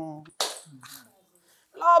owó kan.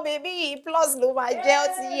 Lọ bèbí plus ló máa jẹ́ ó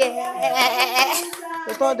ti yẹ.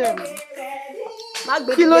 Tọ́dẹ̀ mi.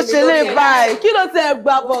 Kí ló ṣe lè báyìí? Kí ló tẹ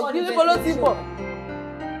gbà bọ̀? Kí ló ti bọ̀?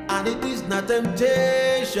 And it is not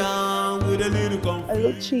temptation with a little confusion.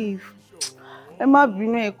 Hello, chief. Ẹ má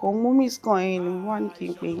bínú ẹ̀kọ́, mo miss kan yín ni mo wá ní kí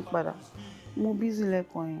n pè yín padà. Mo busy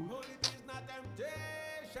lẹ́kọ̀ọ́ yín.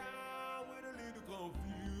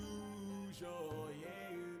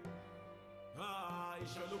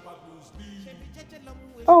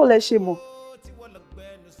 Báwo lẹ ṣe mọ̀?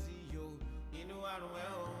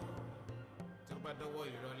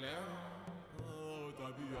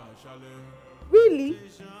 Really?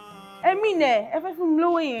 Ẹ̀mí nẹ̀ ẹ fẹ́ fún mi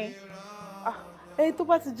lówó yẹn. ẹni tó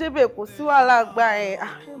bá ti jẹ́ bẹ́ẹ̀ kò sí wàhálà gbà ẹ̀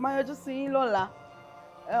máa yọjú sí yín lọ́la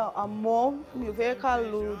àmọ́ mi ò fẹ́ ká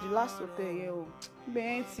lo the last hotel yẹn o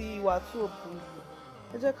bẹ́ẹ̀ ti wà tó òpin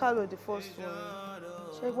ẹ jẹ́ ká lo the first one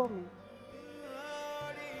ṣé gbọ́ mi.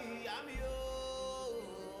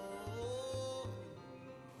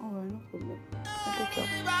 Alright, no problem. I'll take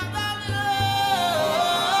care.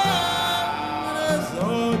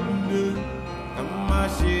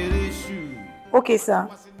 Okay, sir.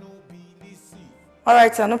 All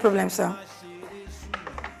right, sir. No problem, sir.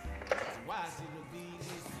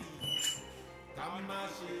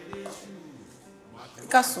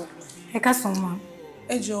 Káàsán. Ẹ káàsán, ma.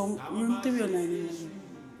 Ẹ jọ̀ọ́, room 309 ni mo.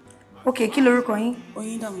 Okay, kí lorúkọ yín?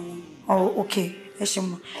 Oyindamola. Oh, okay. Ẹ ṣé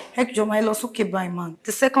ma. Ẹ jọ̀ọ́, máa lọ sókè by man.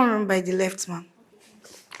 The second room by the left, man.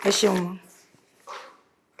 Ẹ ṣé ma.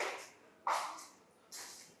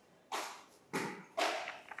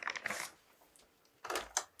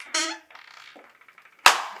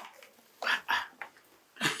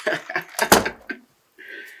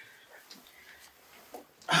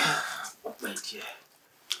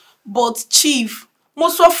 But chief, mo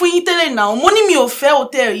sọ fún yín tẹ́lẹ̀ náà, mo ní mi ò fẹ́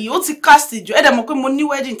hotel yìí, ó ti cast jù. Ẹ dẹ̀ mọ̀ pé mo ní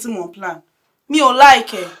wedding tí mo plan. Mi ò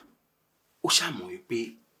like ẹ. Ó ṣàmọ̀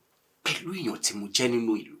wípé pẹ̀lú èèyàn tí mo jẹ́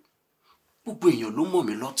nínú ìlú, gbogbo èèyàn ló mọ̀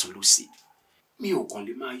mí lọ́tùn lósì. Mi ò kàn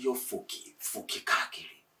lè máa yọ fòkè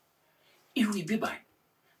káàkiri. Irú ibi báyìí,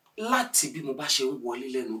 láti bí mo bá ṣe ń wọlé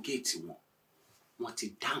lẹ́nu géètì wọn, wọ́n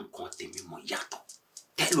ti dá nǹkan tèmi mọ̀ yàtọ̀.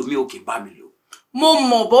 Tẹ́lómi ò kì í bá mi lò. Mo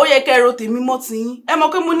mọ̀ bó yẹ kẹ́ ro tèmi mọ́ ti yín. Ẹ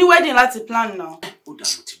mọ̀ pé mo ní wedding láti plan now. Ó dà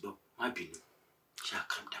mo ti gbọ́, má bínú. Ṣá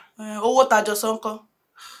calm down. Owó tajọ sọ ńkọ́.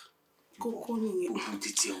 Kókó nìyẹn. Gbogbo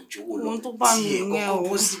títí ọjọ́ wo lọ. Ohun tó bá mi Tí ẹ yẹn kọ́kọ́ o.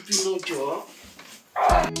 bó sí bínú jọ.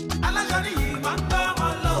 Alájọ nìyí máa ń gbá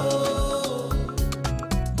wọn lọ.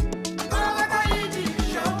 Kọ́lọ́kọ́tà yìí di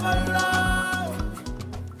ìṣọ́kọ́ lọ.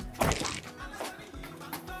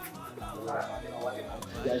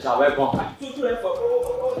 Yes, sir. Welcome.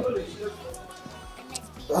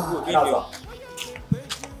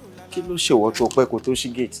 Kí ló ṣèwọ́ tó pẹ́ kó tó ṣí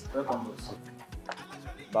gate?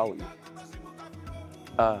 Báwo ni?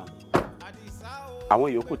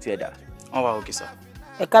 Àwọn yòókù tiẹ̀ dà. Wọ́n wá òkè sá.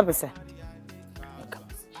 Ẹ káàbọ̀ sà.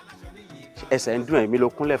 Ẹsẹ̀ ń dùn ẹ̀mí ló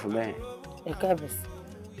kúnlẹ̀ fún mẹ́rin. Ẹ káàbọ̀ sà.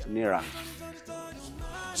 Níra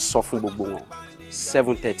sọ fún gbogbo wọn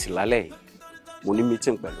 7:30 lálẹ́ yìí mo ní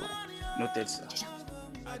meeting pẹ̀lú wọn. Noted sir.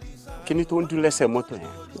 Kí ni tó ń dún lẹ́sẹ̀ mọ́tò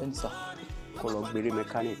yẹn? Bẹ́ẹ̀ni sir. Kó lọ gbére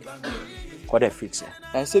mechanic kó dẹ̀ fix ẹ̀.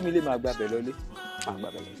 Ẹ̀ ṣé mi lè máa gbàbẹ̀ lọlé? Máa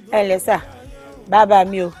gbàbẹ̀ lọ. Ẹ lẹ́ sà, bàbá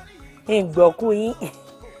mi o, ìgbọ̀kú yín,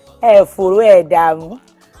 ẹ fòrò ẹ̀ dààmú,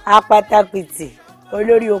 apátápìtì,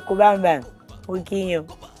 olórí oko bámbà, mo kí yín o.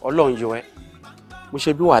 Ọlọ́run yọ ẹ́, mo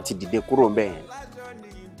ṣe bí wàá ti dìde kúrò ń bẹ̀ yẹn.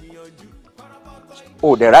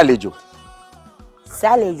 O dẹ̀ rálejò.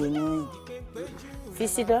 Sálejò ni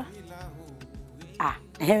fisitọ́.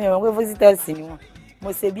 Ẹ̀mí ọmọ pé fisitọ́ sì ni wọ́n. Mo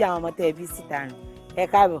ṣe bí àwọn ọmọ tẹ́ ẹ bí síta rìn. Ẹ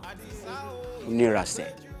káàbọ̀. Nírasẹ̀.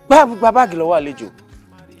 Gba báàgì lọ́wọ́ àlejò.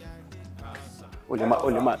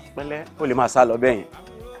 O lè máa sá lọ bẹ́ẹ̀ yẹn.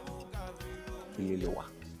 Ilé ló wà,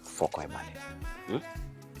 fọkàn ẹ̀ balẹ̀.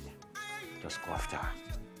 Just go after her.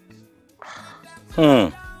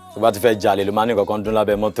 Tó bá ti fẹ́ jalè ló máa ní kankan dún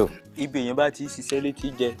lábẹ́ mọ́tò. Ibi èèyàn bá ti ṣiṣẹ́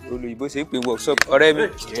létí jẹ olóyìnbó ṣe é pé workshop ọ̀rẹ́ mi.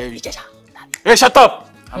 Hey, shut up!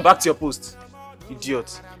 I'm back to your post.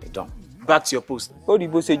 Idiot. Done. Back to your post. Ó rí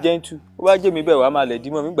bó ṣe gentle. Ó bá jẹ́ mi bẹ́ẹ̀ wá máa lẹ̀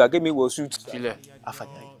dímọ̀ mi gbà kémi wọ suit. Filẹ̀,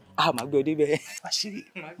 Afàjáyé. Màá gbé ọdẹ bẹ́ẹ̀. Àṣírí.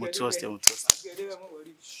 Mo trust ẹ, mo trust ẹ.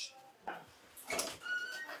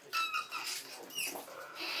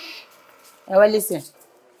 Ẹ wọlé sí ẹ.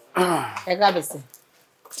 Ẹ káàbọ̀ sí.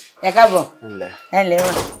 Ẹ káàbọ̀. Ǹlẹ́. Ẹ ǹlẹ́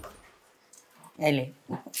wà. Ẹ lẹ̀.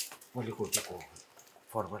 Wọ́n lè kó jókòó.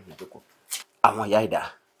 Fọ́ọ̀rọ̀ wọ́n lè jókòó. Àwọn ìyá ìdá.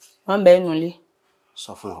 Wọ́n bẹ inú ilé.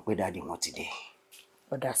 Sọ fún wọn pé dáàdi wọn ti dé.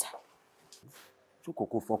 Ó dà sá. Jókòó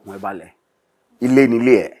kó fọkùn ẹ balẹ̀. Ilé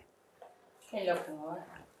nílé ẹ̀. Kí ni lọkùn wá?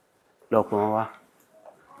 Lọkùn wọn wá.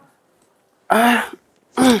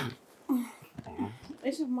 Ẹ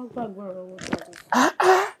ṣe máa gbàgbọ́ ọ̀rọ̀ owó tó dé.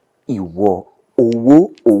 Ìwọ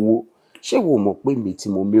owó ṣé wo mọ̀ pé mi tí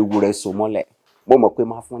mo méwúrẹ́ so mọ́lẹ̀ mo mọ̀ pé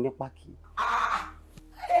máa fún ní pákí.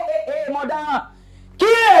 Mo dáhùn kí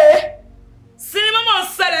ẹ sinimá mọ̀ ń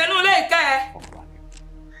ṣẹlẹ̀ nínú ilé ìkẹ́ ẹ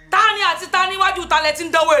tani àti tani iwájú talẹ̀ tí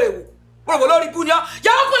ń dánwó èrè wò wò lórí ibú ni ọ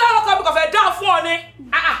yàrá kó láwọn kan mi kò fẹ́ dá fún ọ ni.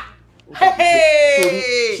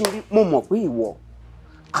 Sórí mo mọ̀ pé ìwọ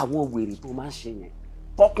àwọn wèrè tó máa ń ṣe yẹn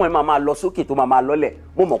tọkùn ẹ máa lọ sókè tó máa lọlẹ̀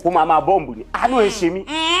mo mọ̀ pé ó máa bọ́ǹbù ni àánú ẹ ṣe mí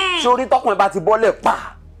sórí tọkùn ẹ bá ti bọ́lẹ̀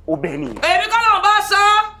pa ó bẹ́ẹ̀ ni. èmi kọ́ lọ́n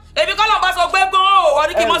bá sọ gbẹ́gbọ́n o wọ́n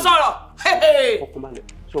ní kí n mọ sọ̀rọ̀. ọkùnrin balẹ̀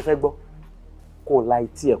ṣó fẹ́ gbọ́ kó o la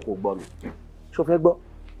etí ẹ̀ kó o gbọ́ mi ṣó fẹ́ gbọ́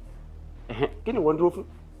kí ni wọ́n dúró fún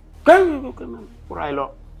kúrò ẹ lọ.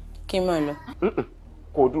 kí n mọ̀ lọ.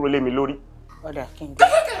 kò dúró lé mi lórí. ọ̀dà kí n dé.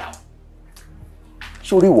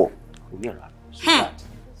 sórí wọ̀ òní ẹ̀rọ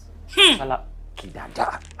sálá kì í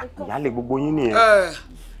dáadáa ìyáálé gbogbo yín nìyẹn.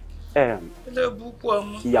 ilé búkú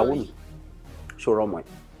ọmọ. ìyàwó mi ṣòro ọmọ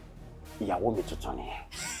ìyàwó mi tuntun nìyẹn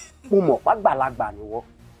mo mọ̀ pàgbàlagbà ni wọ́n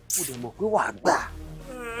mo dẹ̀ mọ̀ pé wàá gbà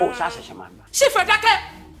ó ṣàṣẹ̀ṣẹ̀ máa gbà. ṣé ìfẹ́ dákẹ́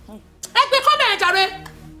ẹgbẹ́ kọ́mẹ̀ ẹ̀ jàre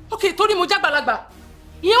ok torí mo jágbàlagbà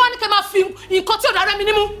ìyẹn wá ní kí n máa fi nǹkan tí ò dára mi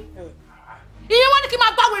nímú ìyẹn wá ní kí n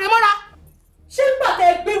máa gbá wèrè mọ́ra ṣé nígbà tẹ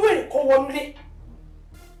ẹ gbé wèrè kan wọnú lé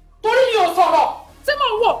torí mi ò sọ̀rọ̀ tí mò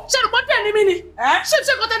ń wò ṣe rò pọ́n tẹ̀ ní mi ni ṣé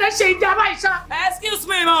ṣe kọ́ tẹ̀lé ṣe ìjà báyìí ṣá. excuse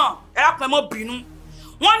me ma ẹ rápẹ́ mọ́ bínú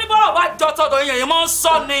wọ́n ní bọ́rọ̀ bá jọ tọ̀dọ̀ yẹn mọ́ ń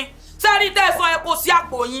sọ ni sẹ́ẹ̀rí tẹ̀sán ẹ kó sí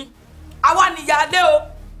àpò yín àwa nìyálé o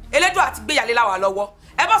elédùn àti gbéyàlé làwà lọ́wọ́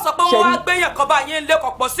ẹ bá sọ pé wọ́n wá gbéyàn kan bá yín lé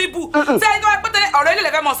kọ̀pọ̀ síbù sẹ́yìn tó wá pété ọ̀rọ̀ ilé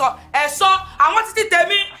lẹ́fẹ̀ẹ́ mọ̀ sọ ẹ̀ sọ àwọn títí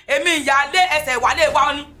tèmi èmi ìyálé ẹsẹ̀ ìwálé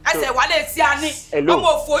wa ni ẹsẹ̀ ìwálé tí a ní ọmọ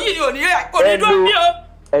òfò yìí ni òní kò ní dúró ní o.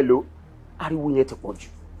 Hello ariwo yẹn ti pọ̀ jù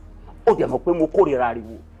ó dẹ̀ mọ̀ pé mo kórìíra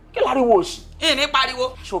ariwo kí láriwo òsì. ìní pariwo.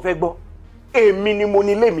 ṣó fẹ́ gbọ́ èmi ni mo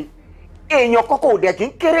nílé mi èèyàn kọ́kọ́ ò dẹ̀ kí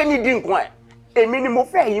n kéré nídìí nǹkan ẹ̀ èmi ni mo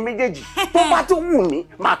fẹ́ yín méjèèjì tó bá tó wù mí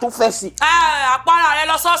màá tó fẹ́ sí. àpárá rẹ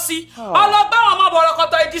lọ sọ sí ọlọgbà àwọn ọmọ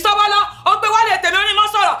bọ̀rọ̀kọ̀tọ̀ ìdí sọ́bọ́lá ó gbé wálé tèmi onímọ̀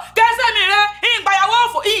sọ̀rọ̀ kẹsẹ̀ mi rẹ ìgbàyàwó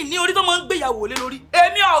òfò ìyìn ní orí tó máa ń gbéyàwó lé lórí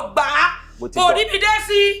èmi ọ̀gbà kò rí mi dé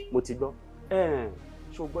sí. mo ti gbọ́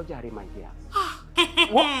ṣó gbọ́ jàre máa jẹ́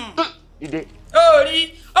ìdè.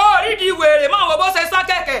 orí di wèrè mọ́ àwọn bó ṣe sán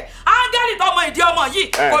kẹ̀kẹ́ áńgẹ́lì tọmọ ìdí ọmọ yìí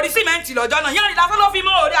kò rí símẹ́ǹtì lọ́jọ́ náà yẹ́nì lásán ló fi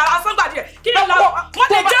mọ́ orí ara sángbàdì rẹ̀ kí ló wọ́n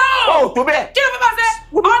lè jẹ́ ò tó bẹ́ẹ̀. kí ló fẹ́ bá ṣe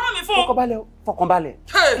ọ̀nà mi fún. fọkànbalẹ̀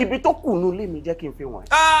ibi tó kù nù lé mi jẹ́ kí n fi wọ̀n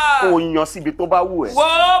kò yan síbi tó bá wù ẹ́. wo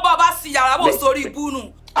bàbá sí yàrá bò sórí ibú nù.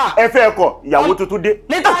 ẹ fẹ́ kọ ìyàwó tuntun dé.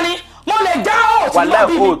 níta ni mo lè já ò tí wàhálà mo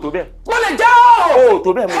bí mi ò tó bẹ́ẹ̀. mo lè já ò. ó tó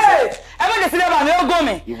bẹ́ẹ̀ mo sọ. ẹ má jẹ sílẹ̀ bà mí ogún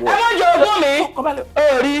mi ẹ má jẹ ogún mi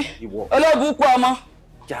orí olóògùn kú ọmọ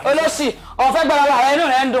olóṣì ọ̀fẹ́ gbọ́dọ̀ ara inú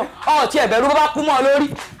rẹ̀ ń dùn ọ̀tí ẹ̀bẹ̀rú bá kú mọ́ ọ lórí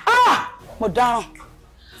mo dáràn.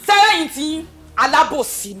 sẹ́yìn tí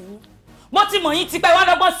alábòsí ni mo ti mọ̀ yín ti pẹ́ wá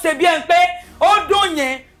lọ́gbọ́n ṣe bí ẹ ń pé ó dùn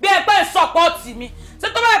yẹn bí ẹ pé sọ́pọ́ọ̀tì mi ṣé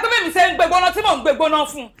tó bá yẹ pé bẹ́ẹ̀ mi ṣe ń gbégbóná tí mò ń gbégbóná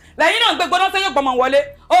fún un lẹ́yìn náà ń gbégbóná sẹ́yìn gbọmọ wọlé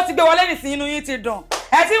ó ti gbé wọlé nìsín inú yín ti dùn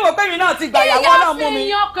ẹ tí wò pé mi náà ti gbà yàwó náà mú mi.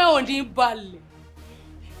 ìyá fi ọkàn òní balẹ̀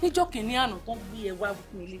níjọ́ kìíní àná tó ń gbé ẹ wá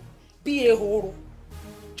nílé bí ehoro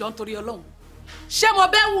jọ ń torí Ọlọ́run ṣé mo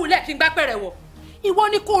bẹ́ wùlẹ̀ kí n gbá pẹ̀rẹ̀ wọ̀ ìwọ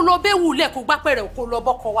ni kó lọ bẹ́ wùlẹ̀ kó gbá pẹ̀rẹ̀ kó lọ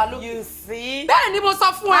bọ́kọ wa lókè. you see. bẹ́ẹ̀ ni mo sọ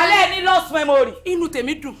fún ẹ. alẹ́ ní lost memory. inú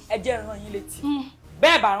tèmi dùn. ẹ jẹ́ ràn yín létí.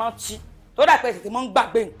 bẹ́ẹ̀ bá rántí tó dà pé tètè mọ́ ń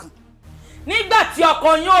gbàgbé nǹkan. nígbà tí ọkọ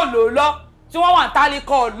yín ò lò lọ tí wọ́n wà ń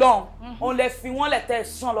tálíkọ̀ Ọlọ́run òun lè fi wọ́n lẹ̀ tẹ́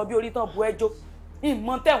sàn lọ bí orí tán bu ẹjọ́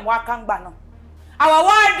ìmọ̀ tẹ̀ ń wá kángbà náà. àwa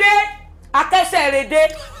wá dé akẹ́sẹ̀ rèdè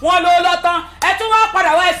wọn ló lọ́tán ẹ tún wá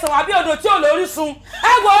padà wá ẹ̀sán àbí odò tí ò lórísun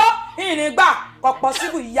ẹ wo ìrìngbà kọ̀pọ̀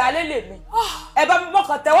síbù ìyálé lèmi ẹ bá mi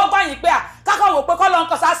mọ̀kàn tẹ́wọ́ gbà yín pé kákan wò pé kọ́lọ́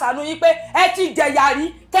nǹkan sàṣàánú yín pé ẹ ti jẹ̀yà rí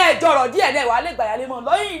kẹ́ ẹ jọrọ̀ díẹ̀ náà wà lè gbà yálé mọ́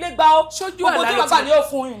lọ́yìn ilé gbà ó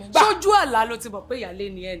sójú àlá ló ti mọ̀ pé ìyálé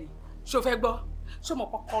ni ẹ ní ṣó fẹ́ gbọ́ ṣó mọ̀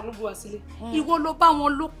kọ́kọ́ ló bú wa sílé ìwọ ló bá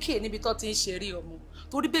wọn lókè níbi tó ti ń ṣeré ọmọ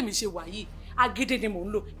torí bẹ́ẹ̀ mi ṣe wà yìí agídí ni mò ń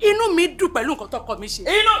lò inú mi dùn pẹ̀lú nǹkan tọkọ mi ṣe.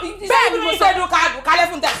 bẹ́ẹ̀ ni mo ṣe dùn kálẹ̀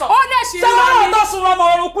fún tẹ̀sán. ó dẹ̀ ṣe rí wọn ni. tó sun ọmọ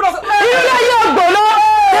orun kúrò. ilé yóò gbòòlò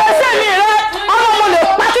ẹsẹ̀ mi rẹ ọmọ mo lè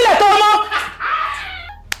pàtílẹ̀ tó mọ́.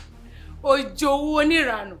 òjò owó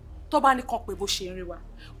oníranù tó bá ní kan pé bó ṣe ń rí wa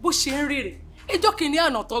bó ṣe ń rí rè ẹjọ́ kìíní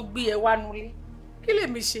àná tó gbé ẹ wá nulẹ̀ kí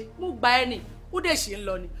lèmi ṣe mo gba ẹ nì ó dẹ̀ ṣe ń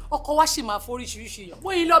lọ ni ọkọ wa sì máa foríṣiríṣi yàn mo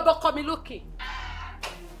yín lọ bọ́kọ mi lókè.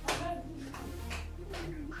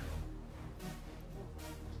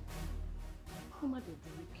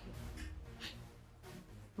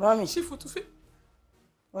 Mami. Ṣé fòtúfẹ́?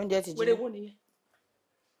 Oúnjẹ ti jẹ́. Wèrè wo nìyẹn?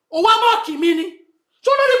 Òun á mọ́ọ̀kì mi ni. Ṣé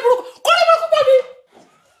olórí burúkú? Kọ́ ló burúkú pọ̀ mi?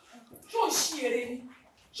 Ṣé o ṣí èrè ni?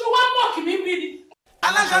 Ṣé wọ́n á mọ́ọ̀kì mi bí ni?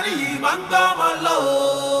 Aláṣọ yìí máa ń gbọ́ ọmọ lọ.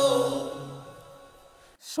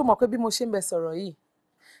 Ṣó mọ̀ pé bí mo ṣe ń bẹ sọ̀rọ̀ yìí,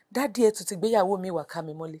 dádì ẹ̀ tún ti gbéyàwó mi wá ká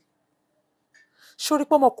mi mọ́lé. Ṣórí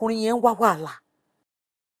pé ọmọkùnrin yẹn ń wá wàhálà.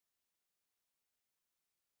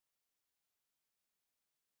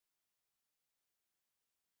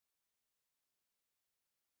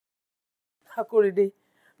 Korede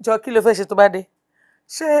jọ kí ló fẹ́ ṣe tó bá dé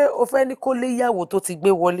ṣé o fẹ́ ní kó lé ìyàwó tó ti gbé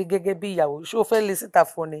wọlé gẹ́gẹ́ bí ìyàwó ṣé o fẹ́ lé síta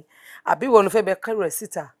fún ni àbí ìwọ ló fẹ́ bẹ kẹ́rù ẹ̀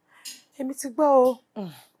síta èmi ti gbọ́ o.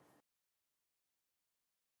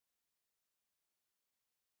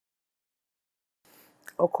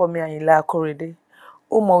 ọkọ mi Àyìnlá Korede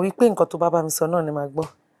ó mọ̀ wípé nǹkan tó bá bá mi sọ náà ni màá gbọ́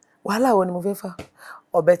wàhálà wo ni mo fẹ́ fà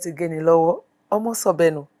ọ̀bẹ ti gé ni lọ́wọ́ ọmọ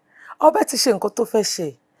sọ̀bẹ̀nu ọ̀bẹ ti ṣe nǹkan tó fẹ́ ṣe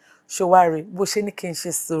ṣòwárí bó ṣe ní kí n ṣe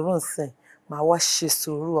sùúrù nsìn màá wá ṣe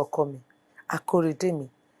sùúrù ọkọ mi Akóredé mi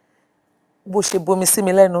bó ṣe bomi sí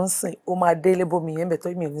mi lẹ́nu nsìn ó máa délé bomi yẹn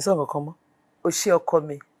bẹ̀tọ́ mi ò ní sọ kankan mọ́ ó ṣe ọkọ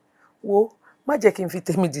mi wo má jẹ́ kí n fi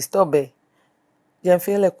tèmi disturb ẹ̀ jẹ́ n fi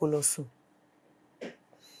ẹlẹ́ kó lọ sùn.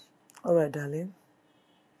 All right, darling.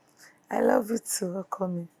 I love you too, ọkọ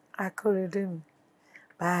mi Akóredé mi.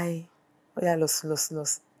 Bye. Ó yá lọ sùn.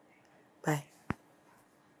 Bye.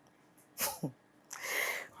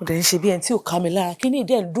 Ó dẹ̀ ń ṣe bí ẹni tí ò ká mi lára kí ni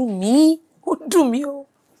ìdẹ́ ń dùn mí ó dùn mí o.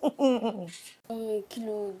 Kí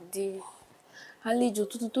ló dé àlejò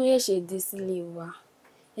tuntun tó ṣẹ̀ṣẹ̀ dé sílé wa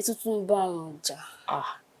ẹ tuntun bá wọn jà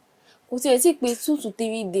kò tiẹ̀ tí pé 2 to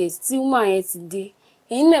 3 days tí woman yẹn ti dé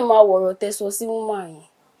èyí náà máa wọ̀rọ̀ tẹ́sọ sí woman yẹn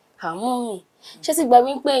àmọ́ mi ṣé ti gbà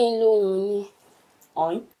wípé ẹ̀yin lóhùn ni.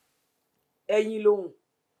 ẹ̀yin lóhùn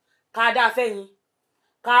ká dáa fẹ́yìn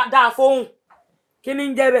ká dáa fóhùn kí ni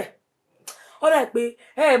ń jẹ́ bẹ́ẹ̀ ó dà pé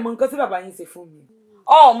ẹ mọ nǹkan tí bàbá yín ṣe fún mi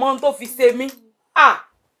ọmọ tó fi ṣe mí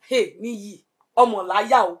níyì ọmọ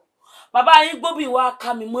láyà o bàbá yín gbóbi wá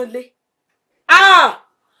ká mi mọ́lé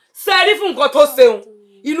ṣe rí fún nǹkan tó ṣeun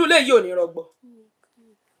inú ilé yìí ò ní rọgbọ.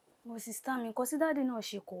 mo sista mi kò sí dáàdì náà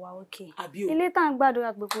ṣe kò wá òkè àbí o ilé tá à ń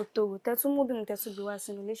gbàdúrà pé kò tòrò tẹtún móbìnrin tẹtún bí wá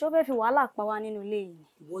sínú ilé ṣó fẹ́ fi wàhálà pa wá nínú ilé yìí.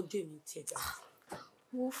 ìwọ dé mi tiẹ̀ jà.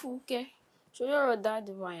 wo Fúnkẹ́ ṣòro ọ̀rọ̀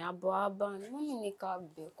dáàdì wa yẹn àbọ̀ abá ni mọ́mí ní ká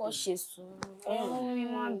bẹ̀ kó ṣe sùúrù. mọ́mí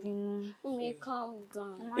má bínú. mọ́mí calm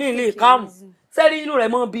down. ilé calm sẹ́rí inú rẹ̀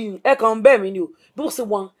mọ́ bí ẹ kàn ń bẹ̀ mí ni o bí wọ́n ṣe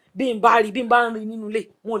wọn bí n bá rí nínú ilé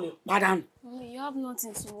wọn ò ní pàdánù. You have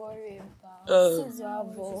nothing to worry about. This is your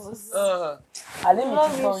boss. I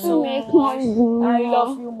love you so much. I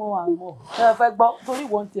love you more and more. Ẹ fẹ́ gbọ́ torí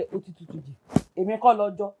wọ́n tẹ ó ti tutù jì. Èmi kọ́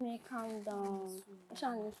lọ́jọ́. Me calm down. Ó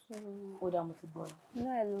ṣàní sùúrù. Ó dá mo ti gbọ́. Inú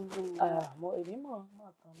ẹ̀ ló dùn mí. Èmi mọ̀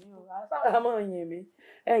kàn mí o. Àṣàrà mọ̀ yìn mí.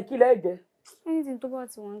 Kí lẹ́ jẹ? Anything tó bá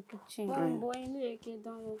ti wọ́n kitchen. Bọ́ ilé èké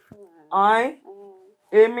dáná fún wa.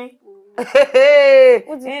 Èmi.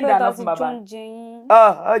 Ó ti pẹ́ ta ti jọ ń jẹ yín.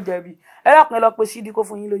 Ọ jẹ̀bi ẹ lápẹ́ lọ pé sídìí kó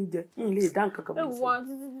fún yín lóúnjẹ yín lè dá nǹkan kan bọ̀ sí. Ewu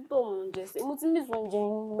àti títí tó ń jẹ sí mo ti ní ìsúnjẹ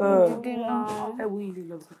yín. Ẹ wo yín lè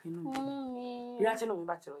lọ bùkún inú mi. Ìyá tí lòun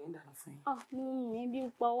bá ti rọ̀ yín dànù fún yín. Mi bí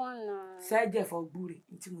pa wà náà. Sẹ́jẹ̀ fọ gbúre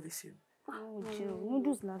ní tí mo lè ṣe.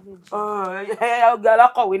 Noodles la fẹ́ jẹ. Ọgá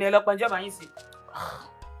alákọ̀wé ni ẹlọ́pàá ìjọba yín sí.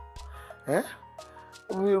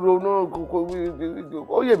 Mi ronú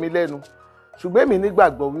ó yè mí lẹ́nu ṣùgbọ́n èmi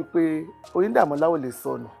nígbàgbọ́ wípé Oyíndàmọ́lá ò lè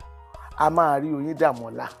sọnù a máa rí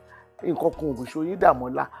Oyíndàmọ́lá nǹkan kan òbí ṣe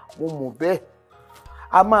Oyíndàmọ́lá mo mọ̀ bẹ́ẹ̀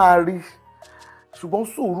a máa rí ṣùgbọ́n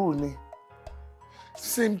sùúrù ni.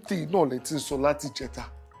 Same thing náà lè ti sọ láti jẹta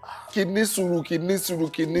kí ní sùúrù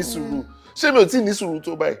ṣé mi ò tí ì ní sùúrù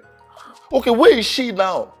tó báyìí. Okay, where is she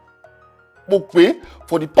now? Mo pé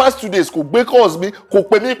for the past 2 days kò gbé calls mi kò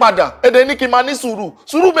pè mí padà ẹ̀dẹ̀ ní kí n máa ní sùúrù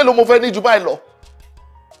mélòó mo fẹ́ ní ju báyìí lọ.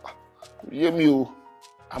 Yé mi o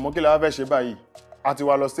àmọ́ kí la wá fẹ́ ṣe báyìí a ti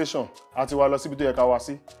wá lọ station a ti wá lọ síbi tó yẹ ká wá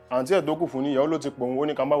sí àǹtí ẹ̀ tó kù fún níyàwó ló ti pọ̀ òun ó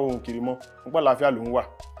ní ká má wo òun kiri mọ́ nípa àlàáfíà ló ń wà.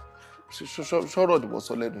 Ṣọ́rọ̀ ìdìbò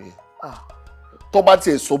sọ lẹ́nu yẹn tó bá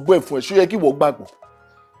tiẹ̀ sọ bọ́ ẹ̀ fún ẹ ṣó yẹ kí wọ́n gbàgbọ́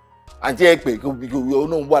àǹtí ẹ̀ pé òun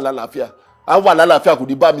náà wà lálàáfíà á wà lálàáfíà kò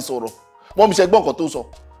ní bá mi sọ̀rọ̀ wọ́n mi ṣe gbọ́ nǹkan tó sọ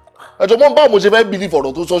ẹ̀jọ̀ mọ́ báwo mo ṣe fẹ́ believe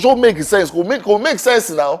ọ̀rọ̀ tó sọ ṣó make sense kò make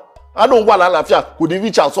sense now á lóun wà lálàáfíà kò ní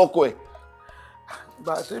reach out sọ́kọ ẹ̀.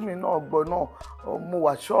 Bàtẹ́mi náà gbọ́ náà mo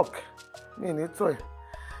wà shock mi ní tọ́ ẹ̀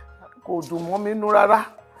kò dùn mọ́ mi nú rárá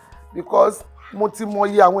because mo ti mọ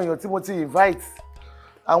iye àwọn èèyàn tí mo ti invite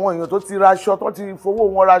àwọn èèyàn tó ti raṣọ tó ti fowó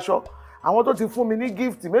wọn raṣọ àwọn tó ti fún mi ní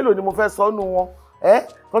gift mélòó ni mo fẹ́ sọ́nù wọn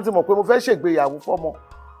tó ti mọ̀ pé mo fẹ́ ṣègbéyàwó fọ́mọ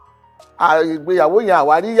ìgbéyàwó yẹn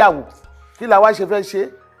àwáríyàwó kí la wá ṣe fẹ́ ṣe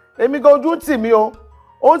èmi gan ojú tì mí o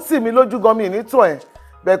ó tì mí lójú gan mi ní tọ́ ẹ̀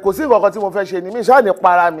bẹ́ẹ̀ kò sí nǹkan kan tí mo fẹ́ ṣe ni mi ṣáà ní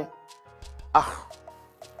para mi.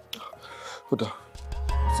 Kódà.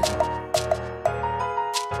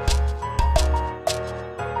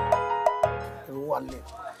 Ẹ̀rù wà nílẹ̀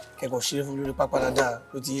kẹ́kọ̀ọ́ ṣeré fún lórí pápá dáadáa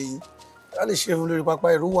ló ti yé yín a lè ṣeré fún lórí pápá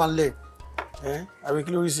ẹ̀rù wà nílẹ̀ àbí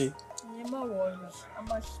kí lórí ṣe. ìyẹn má wọrí a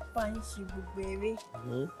máa bá yín ṣe gbogbo eré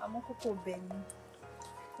àmọ́ kókó bẹ̀ ni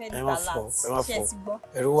ẹ má fọ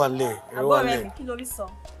ẹ̀rù wà nílẹ̀ ẹ̀rù wà nílẹ̀. àbọ̀ rẹ̀ mi kí lórí sọ.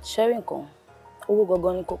 ṣẹ́rí nǹkan owó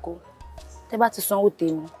gangan ní kókó tẹ́ bá ti sanwó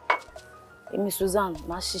tèmi èmi Susan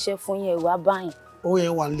máa ṣiṣẹ́ fún yín ẹ̀rù abáyìn. owó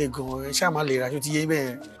yẹn wà nílẹ̀ gan-an ẹ ṣáà má lè ra tó ti yé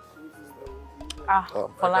bẹ́ẹ̀.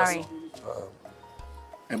 Fọlárin.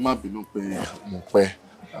 Ẹ má bínú pé mo pẹ́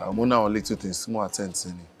mo náà little things mo attend sí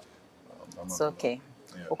ni. It's okay.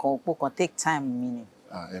 O kàn take time mi ni.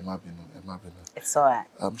 Ẹ má bínú. It's alright.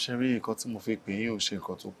 Ṣe rí nǹkan tí mo fi pè yín ò ṣe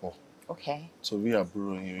nǹkan tó pọ̀. Okay. Torí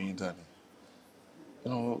àbúrò yín Oyíndà ni.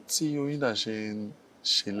 tí Oyinda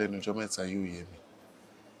ṣe lẹ́nu ọjọ́ mẹ́ta yóò yé mi.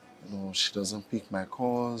 She doesn't pick my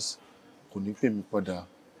calls, kò ní pè mí padà.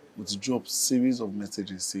 Mo ti drop series of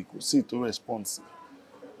messages sí kò sí tó response.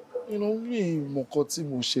 Mi mọ̀ nǹkan tí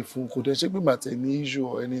mo ṣe fún kò dẹ̀ ṣe pé bàtẹ̀ ní issue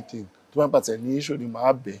or anything. Tó bá bàtẹ̀ ní issue ni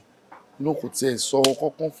màá bẹ̀. Kò tiẹ̀ sọ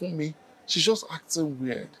kankan fún mi. She's just acting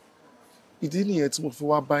weird. Ìdí nìyẹn tí mo fi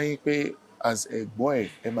wá bá yín pé as ẹ̀gbọ́n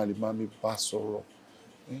ẹ máa lè máa mi bá sọ̀rọ̀.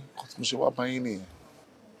 Nǹkan tí mo ṣe wá bá yín nìyẹn.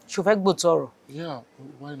 Ṣo fẹ́ gbòòtọ̀ ọ̀rọ̀? Yeah,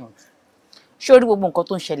 why not? Ṣé o rí gbogbo nǹkan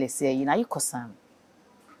tó ń ṣẹlẹ̀ sí ẹ̀yin náà? Are you concerned?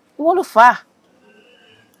 Ìwọ ló fà á.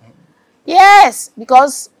 Yes,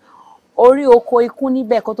 because orí oko ikú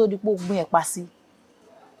níbẹ̀ kó tó di pé ó gbin ẹ̀pà sí.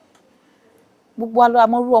 Gbogbo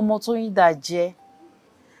amọ̀rú ọmọ tó yín dà jẹ́.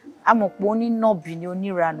 A mọ̀ pé onínàbì ni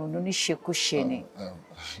oníranù ni oníṣekúṣe ni.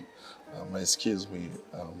 Excuse me.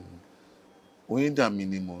 Oyinda mi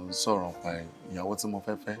ni mò ń sọ̀rọ̀ pa ìyàwó tí mo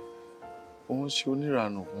fẹ́ fẹ́. Ó ń ṣe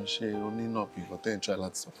oníranù, kò ń ṣe onínàbì lọ́tẹ̀ ń try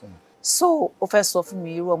láti sọ fún mi. So o fẹ́ sọ fún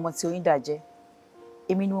mi irú ọmọ tí Oyinda jẹ́?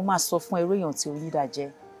 Èmi ni mo máa sọ fún irú èèyàn tí Oyinda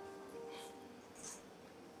jẹ́.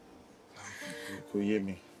 Kò yé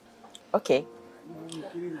mi. Okay.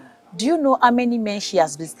 Do you know how many men she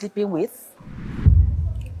has been sleeping with?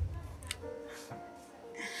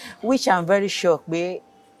 Which I'm very sure pé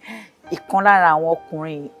ìkan lára àwọn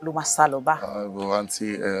ọkùnrin ló máa sá lọ bá.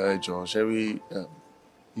 Àǹtí ẹ jọ̀ọ́ ṣé rí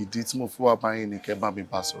ìdí tí mo fi wá bá yín ni kẹ́ bá mi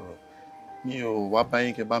bá sọ̀rọ̀. Mi ò wá bá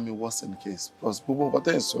yín kẹ́ bá mi worst in case. Because gbogbo nǹkan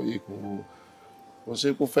tẹ́ ẹ̀ sọ yìí kò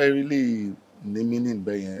ṣe kó fẹ́ really ní meaning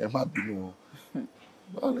bẹ́ẹ̀ yẹn. Ẹ má bínú o.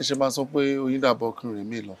 Báwo lè ṣe máa sọ pé Oyinda bọ́kùnrin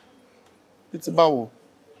mi lọ? Títí báwo?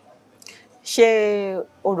 Ṣé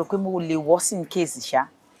o rò pé mo lè worst in case ṣá?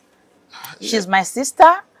 She's my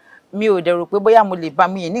sister. Mi ò dẹ̀ rò pé bóyá mo lè bá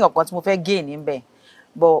mi yẹn ní nǹkan tí mo fẹ́ gain níbẹ̀.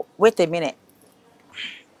 But wait a minute.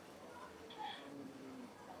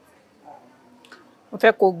 Mo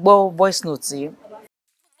fẹ́ kó gbọ́ voice note yìí.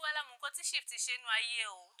 Gbogbo alámọ̀ nǹkan tí shift ṣe nú ayé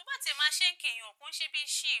o. Tó bá tiẹ̀ máa ṣe ń kéèyàn kó ń ṣe bí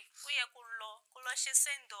shift, ó yẹ kó lọ ṣe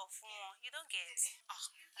send off fún wọn. You don't get.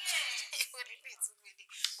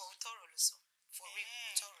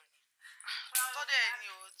 Tọ́dẹ̀ ni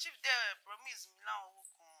o, chief dẹ̀ promise mi láwọn owó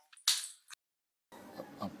kan.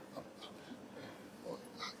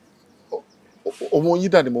 Ọmọ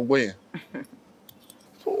Oyinda ni mo gbọ́ yẹn.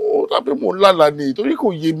 Ó dàbí mo lálàá ni torí kò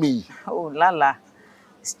yé mi. Oh, lálàá.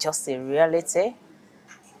 It's just a reality.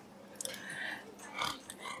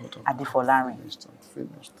 Adefolarin.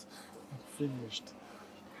 I'm finished.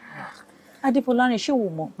 Adefolarin, ṣé o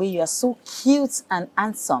mọ̀ pé you are so cute and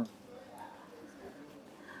handsome?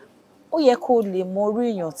 Ó yẹ kó lè mọ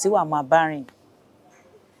orí èèyàn tí wàá máa bá rìn.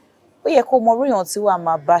 Ó yẹ kó mọ orí èèyàn tí wàá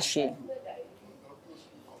máa bá ṣe.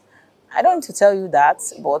 I don't need to tell you that,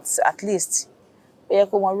 but at least ó yẹ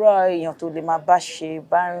kó mọ orí èèyàn tó lè máa bá ṣe,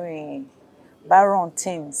 bá rìn, bá run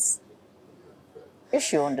things. You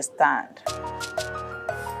should understand.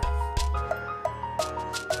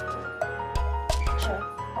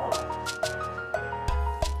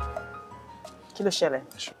 Kí ló ṣẹlẹ̀?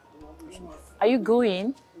 Are you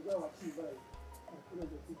going?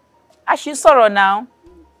 A ṣì sọ̀rọ̀ now.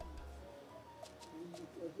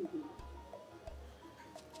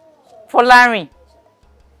 Folarin,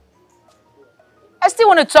 I still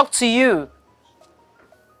want to talk to you.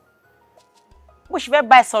 Bó ṣe fẹ́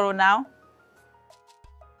bá ẹ sọ̀rọ̀ now.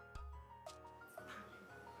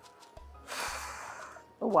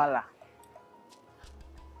 Ó wàhálà.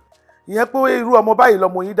 Ìyẹn pé irú ọmọ báyìí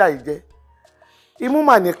lọmọ Oyinda yìí jẹ́. Imú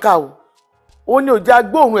mà ní ká o. Ó ní òjá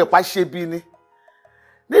gbóòórùn ẹ̀pá ṣe bí ni.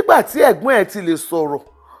 Nígbà tí ẹ̀gbọ́n ẹ̀ ti lè sọ̀rọ̀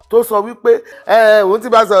tó sọ wípé òun ti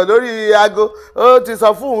bá sọ̀rọ̀ lórí aago, ó ti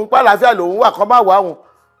sọ fún òun pàlàáfíà lòun wà kán má wà òun.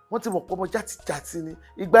 Wọ́n ti mọ̀ pé ọmọ játijàti ni.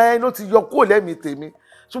 Ìgbà yẹn ló ti yọ kúrò lẹ́mìí tèmi.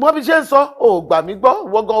 Ṣùgbọ́n bí ṣe ń sọ, ò gbà mí gbọ́,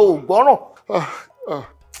 ìwọ gan ò gbọ́ràn.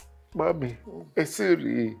 Mami, ẹ̀sìn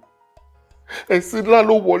rèé. Ẹ̀sìn ńlá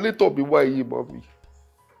ló wọlé tọ̀ mí wá iye mọ́ mi.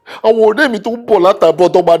 Àwọn ọ̀rẹ́ mi tó ń bọ̀ látàbọ̀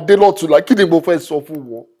tó máa dé lọ́tùnla, kí ni mo fẹ́ sọ fún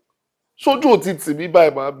wọn? Sójú ò ti tì mí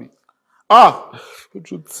báyìí, màmí.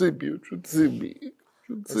 Ojú tì mí.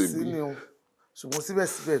 Ẹ̀sìn ni o. Ṣùgbọ́n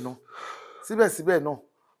síbẹ̀síbẹ̀ náà,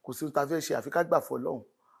 kò sí ohun tá a fẹ́ ṣe àfi ká gbà fọlọ́run.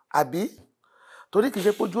 Àbí? Torí kì í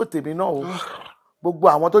ṣe pójú òtèmi náà o. Gbogbo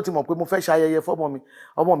àwọn tó ti mọ̀ pé mo fẹ́ ṣayẹyẹ fọ́mọ mi,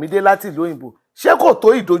 ọmọ mi dé láti ìlú òyìnbó. Ṣé kò tó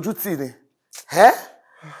ìdójútì ni?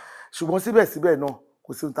 Ṣùgbọ́n síbẹ̀síbẹ̀ náà,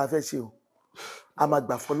 kò sí ohun tá a fẹ́ ṣe o. A máa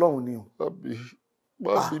gbà fọlọ́run ni o.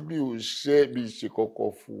 Màmí mi ò ṣe mi ṣe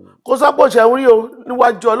kọ́kọ́ fún un. Kò sọ pé ó ṣe ń rí o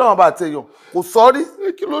níwájú Ọlọ́run bá tẹ̀yàn. Kò sọ rí.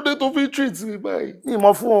 Kí ló dé tó fi treat mi báyìí? Ní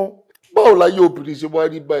ìmọ̀ fún o. Báwo láyé obìnrin ṣe wá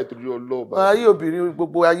rí báyìí torí Ọlọ́run? Ayé obìnrin,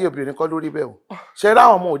 gbogbo ayé obìnrin kọ́ lórí bẹ́ẹ̀ o. Ṣé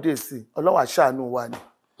ráwọn ọmọ òde sí i? Ọlọ́run á ṣàánú wa ni.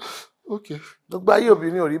 Gbogbo ayé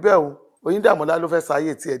obìnrin ò rí bẹ́ẹ̀ o. Oyíndàmọ́lá ló fẹ́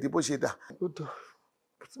sáyé tiẹ̀ di bó ṣe dà.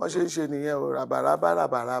 Wọ́n ṣe ń ṣe nìyẹn o,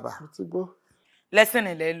 ràbàràbà.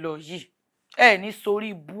 Lẹ́sìnì lẹ lọ yìí ẹ ní sórí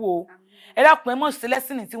ibú o ẹ dákun ẹ mọ̀ sí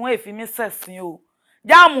lẹ́sìnì tí wọ́n èfi mí sẹ̀sìn o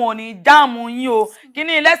jáàmù ò ní jáàmù yín o kí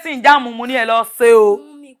ni lẹ́sìn jáàmù mo ní ẹ lọ ṣe o.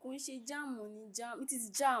 Mi kò ń ṣe jáàmù ní jáàmù, it is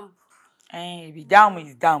jam. Ibi jáàmù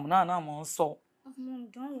is jáàmù náà mò ń sọ. Mom,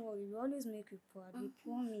 don't worry, we always make you proud, we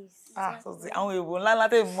promise. Àwọn èèbò ńlá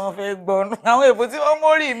tèmi mọ́ fẹ́ gbọ́ àwọn èèbò tí wọ́n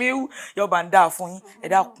mórí mi wú yọba ń dáa fún yín ẹ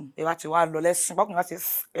dákun ẹ bá ti wá lọ lẹ́sìn bákùnrin bá ti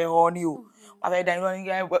ẹ̀họ́ ni o wọ́n fẹ́ dá irọ́ ní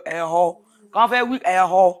ẹ̀họ́ kàn fẹ́ wí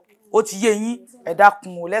ẹ̀họ́ ó ti yé yín ẹ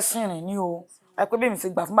dákun ò lẹ́sìn rìn ní o ẹ pé bẹ́ẹ̀ mi ti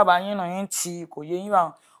gbà fún bàbá yín náà yín ti kò yé yín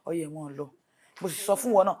báwọn ọyẹ wọn lọ mo sì sọ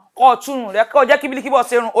fún wọn náà kọ́ ọ túrùn rẹ kọ́ ọ jẹ́ kíbílí kíbọ̀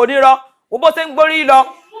ṣe rùn onírọ́ wo bó ṣe ń gbórí lọ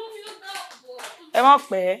ẹ mọ̀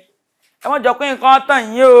pẹ́ ẹ mọ̀ jọ pé nǹkan tàn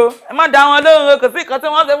yín o ẹ mọ̀ dá wọn lóhùn o kò sí nǹkan tí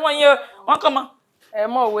wọ́n ṣe fún yín o wọ́n kàn mọ́. ẹ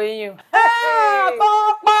mọ̀ òwe yín o.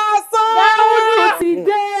 Àtọ́pá sán. Dáúdù ti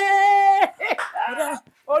dé.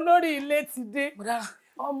 Olórí ilé ti dé.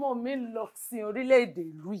 Ọmọ mi lọ sin orílẹ̀-èdè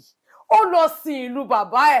ìlú yìí. Ó lọ sin ìlú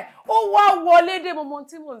bàbá ẹ̀. Ó wá wọlé dé mọ́mọ́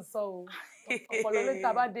tí mò ń sọ o. Ọ̀pọ̀lọpọ̀ ló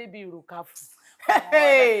ta bá débi ìrùkà fún.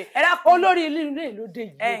 Olórí ilé ló dé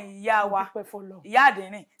yìí. Ìyá wa ìyá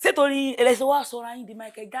àdínní sítorí ẹlẹ́sìn wa sọ̀rọ̀ ayíǹde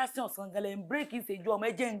Michael Jackson sangalẹ̀ ń bírèkì ìṣèjú ọmọ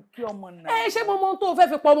ẹ jẹ́ ń kí ọmọ náà. Ṣé mo mọ tó fẹ́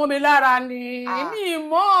fi pọ̀ ọmọ mi lára ni? Mi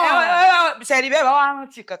mọ̀. Ṣẹ̀rí bẹ́ẹ̀ bá wá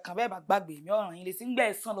rántí kankan bẹ́ẹ̀ bá gbàgbé mi ọ̀ràn yín lè sí ń gbẹ̀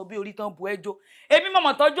ẹ̀sán lọ bí orí tán bu ẹjọ́. Èmi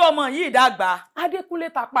mọ̀mọ́ tọ́jú ọmọ yìí dàgbà. Adékúnlé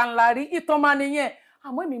tàpá ńlá rí ìtàn máa nìyẹn.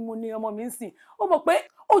 Àmọ́ èmi mo ní ọmọ mi ń sìn. Ó mọ̀ pé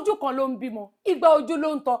ojú kan ló ń bímọ, igba ojú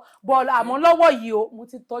ló ń tọ́. Bọ́ọ̀lù àmọ́ lọ́wọ́ yìí o, mo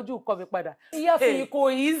ti tọ́jú nǹkan mi padà. Ìyá fi kò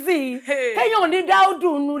easy. Kéèyàn ní Dáúdù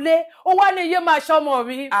nulẹ̀, ó wá ní iye máa ṣọmọ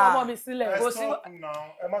mi, fọmọ mi sílẹ̀.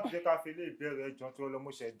 Ẹ má tún jẹ́ ká fi ilé ìbẹ̀rẹ̀ ẹjọ́ tí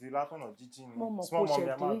ọlọ́mọṣẹ́ di látọ̀nà jíjìn ni. Mo mọ̀ kó ṣe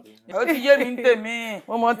dé. Ó ti yé mi ń tèmi.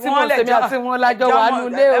 Mo mọ̀ tí mo tèmi àti wọn lájọ wà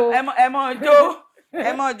nulẹ̀ o. Ẹ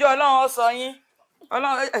mọ̀ jó Ọlọ́run ó sọ yín.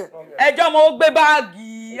 Ẹjọ́ mo gbé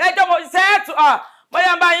báàgì, ẹjọ́ mo ṣẹ́ẹ̀tù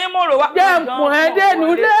bóyá bá yín mòrò wá. Jẹ́ ǹkùn ẹ̀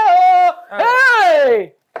dénú lé o.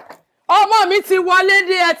 Ọmọ mi ti wọlé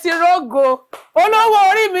dé ẹ ti rógo. Olówó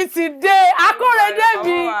orí mi ti dé. Akóredé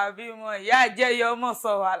mi. Ọmọ àbí mọ ìyá àjẹyọ ọmọ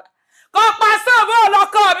sọ wàhálà. Kọ́ pa sọ́ọ̀bù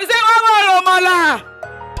ọlọ́kọ mi ṣé wọ́n mọ̀ ọ̀rọ̀ mọ́ la.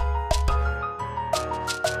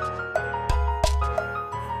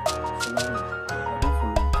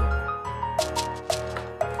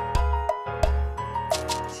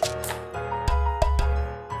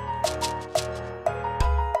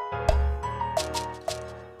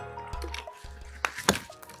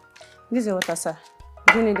 This is your water, sir.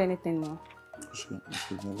 Do you need anything more?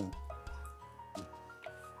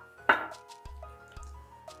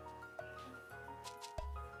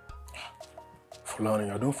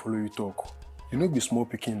 Fulani, I don't follow you talk. You know be small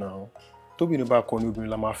picking now. Don't be never call you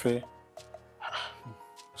la mafe.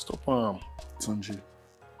 Stop am. Tunji,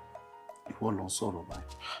 ìwọ ló ń sọ̀rọ̀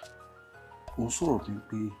báyìí. Ó sọ̀rọ̀ bí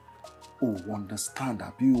pé o understand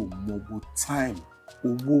àbí o mọ gbogbo time,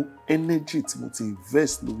 owó, energy tí mo ti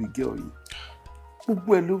invest lórí girl yìí.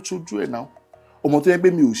 Gbogbo ẹ̀ ló ṣojú ẹ̀ náà. Ọmọ tó yẹ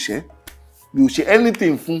pé mi ò ṣe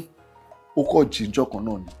anything fún. Ó kọ̀ jíjọ́ kan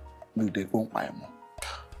náà ni. Mi ò dẹ̀ gbọ́n pa ẹ̀ mọ́.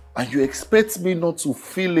 And you expect me not to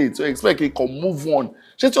feel it. You expect me to move on.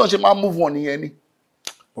 Ṣé tí wọ́n ṣe máa move on nìyẹn ni?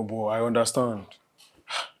 Bobo, I understand.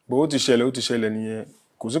 But ó ti ṣẹlẹ̀ nìyẹn.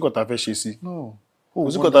 Kò sí nǹkan tá fẹ́ ṣe sí. No.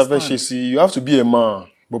 Kò sí nǹkan tá fẹ́ ṣe sí. You have to be a man,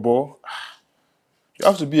 Bobo. You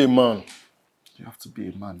have to be a man. You have to be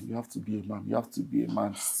a man. You have to be a man. You have to be a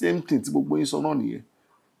man. Same thing tí gbogbo yín sọ náà nìyẹn.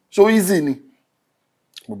 So easy ni.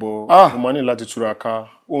 Bobo, mo máa ní láti túraká.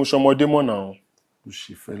 Ó ń ṣọmọdé mọ́ náà. Ó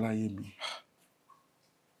ṣe fẹ́ láyé mi.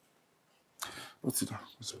 Ó ti dà,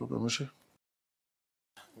 kò sí problem ṣe.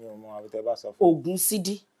 Mi ò mọ àbí tẹ́ bá sọ fún. Ògún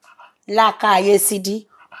sídí, Lákàáyé sídí,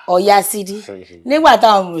 Ọya sídí. Nígbà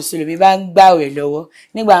táwọn Mùsùlùmí bá ń gbààwẹ̀ lọ́wọ́,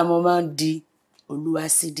 nígbà mo máa ń di Olúwa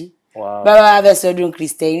sídí. Bàbá wa fẹ́ sọdún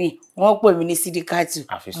Kristẹni, wọ́n pè mí ní sídíkàtù,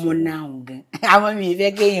 mo náà ń gan. Àmọ́ mi ì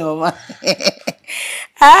fẹ́ kéèyàn ọmọ.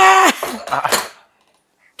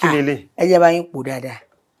 Kí lélẹ̀? Ẹ jẹ́ bá yín pò dáadáa.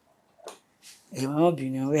 Ẹ̀yin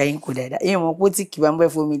ọmọbìnrin bá yín pò dáadáa. Ẹ̀yin ọmọ pọ́tì kì bá ń bẹ́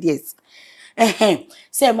fún mi díẹ̀ sí.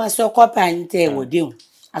 Ṣé ẹ máa sọ kọ́pà yín tẹ́ ẹ wọ̀dé òun?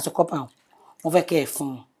 Aṣọ kọ́pà òun. Mo fẹ́ kẹ́ ẹ fún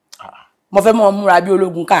wọn. Mo fẹ́ mọ́ múra bí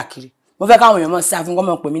ológun káàkiri. Mo fẹ́ káwọn èèyàn mọ̀ sá fún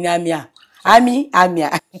kọ́mọ̀ pè mí ní àmìà. Àmìà.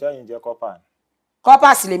 Ṣẹ́yìn jẹ́ kọ́pà.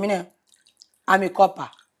 Kọ́pà sì lèmi náà. Àmì kọ́pà.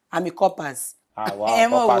 Àmì kọ́pàs. Àwa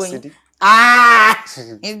kọ́pà sídí.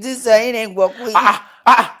 Ìdí sọ yín ní gbọ́ kú yìí.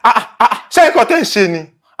 Ṣé nǹkan tẹ́ ń ṣe ni?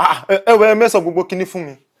 Ẹ mẹ́sàn gbogbo kinní fún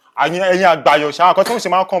mi. Ẹ̀yin àgbàyọ̀ ṣáà kan tó ń ṣe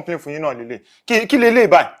máa ń complain fún yín náà lélẹ̀. Kí lélẹ̀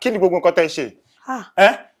báyìí? Kí ni gbogbo nǹkan tẹ́ ń ṣe?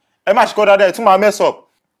 Ẹ má ṣe kọ́ dáadáa ẹ̀ tún máa mess up.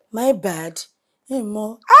 My bad.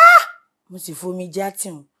 Mo sì fomi já tì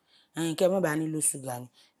hùn. kẹ́ mọ́ bá nílò ṣúgà ni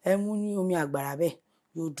ẹ mú ní omi àgbàrá bẹ́ẹ̀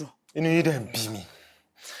yóò dùn. inú yín dẹ̀ ń bí mi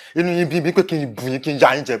inú yín bí mi pé kí n bù yín kí n ya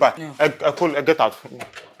yín jẹ báyìí ẹ get out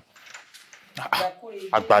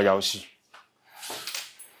àgbàyà òsì.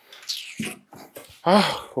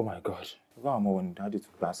 Oh my God. Ìgbà àwọn ọmọ wọn ni dáàdì tó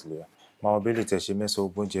gbà sílẹ̀. Màá bẹ́lẹ̀ tẹ̀ ṣe mẹ́sàn-án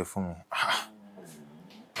ogbóúnjẹ fún mi.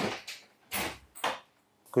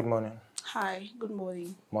 Good morning. Hi, good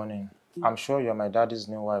morning. Morning. I'm sure you're my daddy's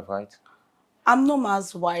new wife, right? I'm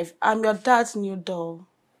Noma's wife. I'm your dad's new doll.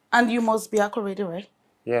 And you must be Korede, right?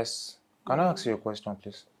 Yes. Can I ask you a question,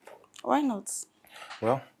 please? Why not?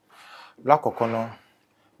 Well, lákọ̀ọ́kọ́ náà,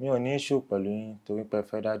 mi ò ní issue pẹ̀lú yín torí pé ẹ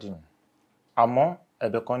fẹ́ daddy mi. Àmọ́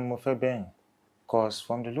ẹ̀bẹ̀ kan ni mo fẹ́ bẹ̀ yín. Because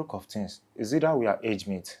from the look of things, is it that we are age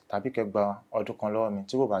mates tàbí kẹ́ gba ọdún kan lọ́wọ́ mi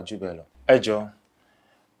tí kò bá jù bẹ́ẹ̀ lọ? Ẹ jọ̀ọ́,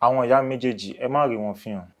 àwọn ìyá méjèèjì ẹ má rí wọn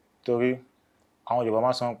fihàn torí àwọn Yorùbá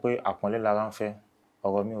máa sọ pé àpọ́nlé lára ń fẹ́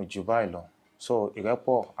ọ̀rọ̀ mi ò jù báyìí lọ. So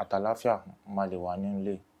ìrẹ́pọ̀ àtàláfíà máa lè wà nínú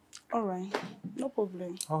ilé. All right, no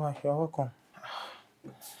problem. All right, you're welcome.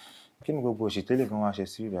 Kí ni gbogbo òṣìṣẹ́ gan wá ṣe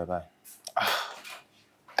sí ibẹ̀ báyìí?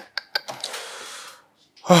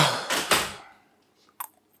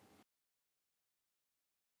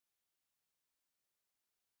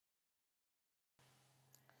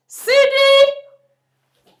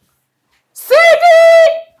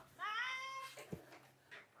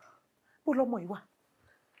 Lọ́mọ ìwà.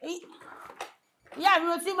 Ìyá mi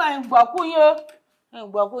ò tí máa ń gbọ́ kú yín o. Ń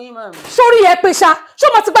gbọ́ kú yín mọ́ mi. Sórí ẹ pé ṣá, ṣó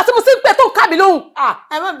mo ti gbà tí mo sì ń pẹ́ tó ń ká mi lóhùn.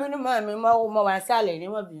 Ẹ má bínú mọ́ mi, mo wà sálẹ̀ ní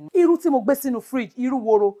má bínú. Irú tí mo gbé sínú fridge, irú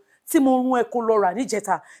woro tí mo rún ẹ kó lọ rà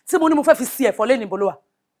níjẹta, tí mo ní mo fẹ́ fi sí ẹ̀fọ́ lẹ́nu ìbò ló wà.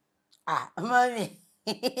 Mọ́ mi,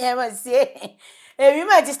 ẹ mọ̀ sí èmi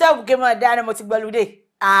mà ti stop kí n máa dáná mo ti gbọ́lúdé.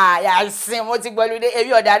 Yàsìn mo ti gbọ́lúdé,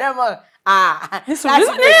 èmi ọ̀dà náà mọ̀. Ní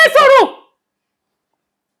sùúrù.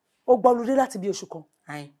 Ó gbọ́lúdé láti bí oṣù kan.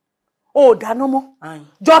 Ó dáná mọ́.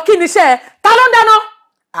 Jọ kí ni iṣẹ́ ẹ? Ta ló ń dáná?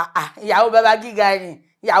 Ìyàwó bàbá gíga ni,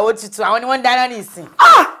 ìyàwó tuntun, àwọn ni wọ́n ń dáná ní ìsìn.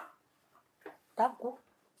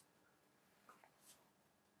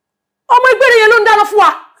 Ọmọ ìgbèrè yẹn ló ń dáná fún wa.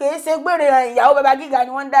 Kìí ṣe gbèrè ìyàwó bàbá gíga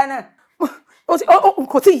ni wọ́n ń dáná.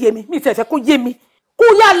 Kò tí ì yé mi tẹ̀ fẹ́ kó yé mi. Kó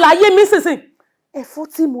yá láyé mi sísìn. Ẹ̀fọ́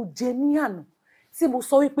tí mo jẹ ní àná tí mo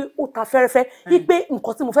sọ wípé ó ta fẹ́rẹ́fẹ́ wípé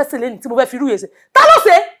nǹkan tí mo fẹ́ sè lẹ́nu tí mo fẹ́ fi rú yẹn ṣe. Ta ló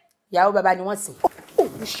ṣe? Ìyàwó bàbá ni wọ́n sè.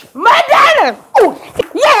 Mọ́dánà!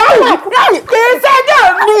 Kìí ṣẹ́jọ́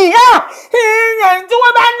mi. Ìyẹn tí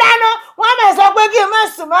wọ́n bá ń dáná, wọ́n máa sọ pé kí n má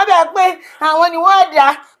sùn mọ́ bẹ́ẹ̀ pé àwọn ni wọ́n dá.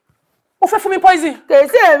 Ó fẹ́ fún mi poison. Kìí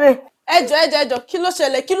ṣe èmi. Ẹjọ́, kí ló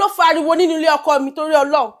ṣẹlẹ̀? Kí ló fariwo nínú ilé ọkọ mi torí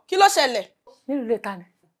Ọlọ́run? Kí ló ṣẹlẹ̀? Nínú ilé ta ni?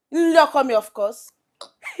 Nínú ilé ọkọ mi, of course.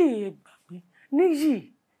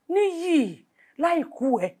 Níyì láìkú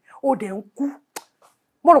ẹ ó dẹ̀ ń kú.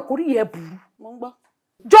 Mo rò kórí yẹ burú. Mo ń gbọ́.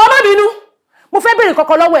 Jọ̀ọ́ má bínú. Mo fẹ́ béèrè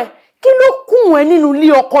kankan lọ́wọ́ ẹ. Kí ló kún ẹ nínú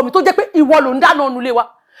ilé ọkọ mi tó jẹ́ pé ìwọ ló ń dáná nínú ilé wa?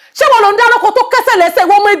 Ṣé wọ́n ló ń dáná kó tó kẹ́sẹ̀ lẹ́sẹ̀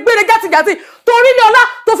ìwọ ọmọ ìgbére gàtìgàtì torí ilé ọlá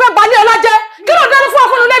tó fẹ́ balẹ̀ ọlá jẹ́? Kí ló ń dáná fún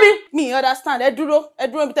ọkùnrin ilé mi? Mi understand. Ẹ dúró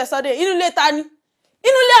bí tẹ̀sọ́dẹ̀. Inú ilé ta ni?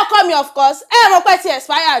 Inú ilé ọkọ mi, of course. Mọ̀ pé ti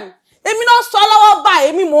expire ni. Èmi náà sọ lọ́wọ́ báyìí,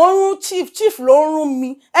 èmi mò ń rún chief ló ń rún mi.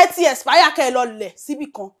 Ẹ ti expire kẹ́ ẹ lọ lẹ̀ síbì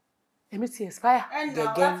kan. Èmi ti expire.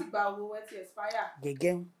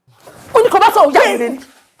 Gẹ́gẹ́. Ó ní kò bá sọ òyà ìrè ni.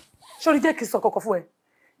 Sórí jẹ́ kí n sọ kọ̀kọ̀ fún ẹ.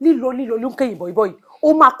 Lílọ ló ń kẹ́yìn bọ̀ìbọ̀ yìí.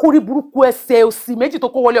 Ó máa kórí burúkú ẹsẹ̀ òsì méjì tó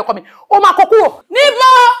kó wọlé ọkọ mi. Ó máa kó kúrò. Níbo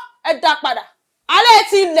ẹ dá padà. Alẹ́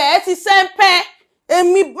ti ilẹ̀ ẹ ti sẹ́ńpẹ́.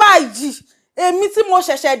 Èmi báyìí, èmi tí mo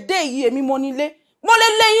ṣẹ̀ṣẹ̀ dé yìí, èmi mo nílé. Mo lè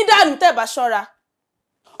lé yín dànù tẹ́ bá ṣọ́ra.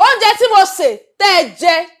 Oúnjẹ tí mo sè tẹ́ ẹ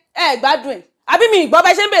jẹ ẹ gbádùn ẹ̀. Àbí mi ìgbọ́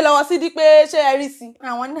bẹ́ ṣe ń bè lọ́wọ́ sí di pé ṣé ẹ rí sí.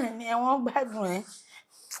 Àwọn náà ni wọ́n gbádùn ẹ̀.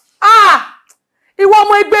 Ìwọ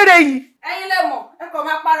ọmọ ìgbére yìí. Ẹ̀yin lè mọ̀, ẹ kàn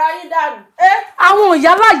máa para yín dànù. Àwọn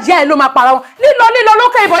ìyá láyà ẹ ló máa para wọn. Lílọ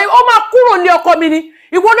lókè ìbọn yìí, ó máa kúrò ní ọkọ mi ni.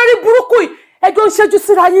 Ìwọ lórí burúkú yìí, ẹjọ́ ń ṣẹ́jú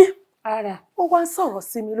síra yín. Ó wá ń sọ̀rọ̀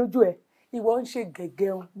sí mi lójú ẹ̀. Ìwọ ń ṣe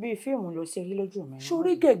gẹ̀gẹ́un. Bí fíìmù ló ṣe rí lójú mi.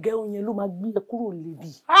 Sórí gẹ̀gẹ́un yẹn ló máa gbé ẹ kúrò lébi.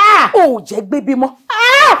 Ó jẹ́ gbé bímọ.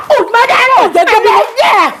 Ó jẹ́ gbé bímọ.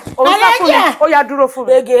 Ó sá fún mi. Ó yá dúró fún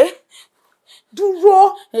mi. Ege.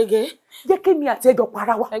 Dúró. Ege. Jẹ́ kémi àti ẹjọ́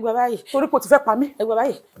para wa. Ẹgbẹ́ báyìí. Torí kò ti fẹ́ pa mí. Ẹgbẹ́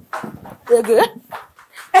báyìí. Ege.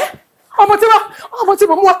 Ọmọ tí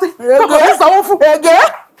mo mú ọtí. Tọkọ mi sanwó fún. Ege.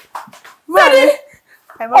 Sẹ́ni.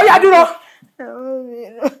 Ó yá dúró.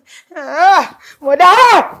 Mo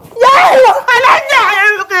dáhà. Yẹ́ẹ̀ alájà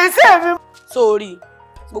kìí ṣe mi. Sórí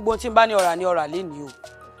gbogbo tí n bá ní ọ̀rà ní ọ̀rà lénìí o.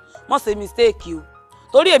 Mọ̀ ṣe mistake o.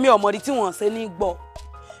 Torí èmi ọ̀mọ̀rí tí wọ́n ṣe ní gbọ́.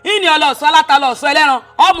 Ìní ọlọ́sọ aláta lọ́sọ ẹlẹ́ran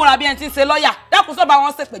ọmúra bí ẹni tí ń ṣe lọ́ọ̀yà dákun sọ́ba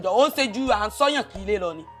wọn ṣèpẹ̀jọ́ ó ń ṣe ju à ń sọ́yàn kí ilé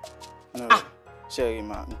lọ ni. Ṣé rí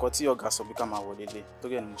ma nǹkan tí ọ̀gá sọ bí ká máa wọlé lé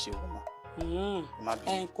torí ẹ̀ ni mo ṣe wọ̀ mọ́.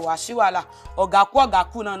 kò wá sí wàhálà ọ̀gá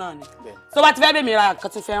kú náà ni tó bá ti fẹ́ bẹ́ẹ̀ mi ra nǹkan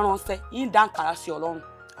tí fẹ́ ránṣẹ́ yín dá nkàrà sí ọlọ́run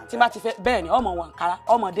tí bá ti fẹ́ bẹ́ẹ̀ ni ọmọ wọn nkàrà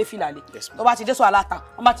ọmọ dé fìlà lè tó bá ti dé sọ aláta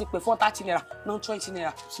wọ́n bá ti pè fún 30 naira non 20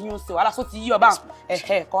 naira yín ó ṣe wàhálà só ti yí ọba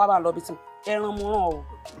kọ́ wá bá lọ bí tí ẹran mo ràn ọ́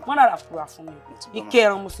wọ́n dára fura fún mi ike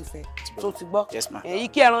ẹran mo sì fẹ́ tó ti gbọ́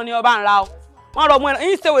ike ẹran ni ọba ń ra o wọ́n rọ ọmọ ẹran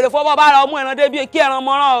yín ṣe wèrè fọwọ́ bá ra ọmọ ẹran débi ike ẹran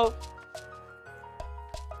mo ràn ọ́.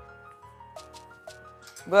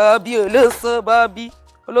 bọ́bí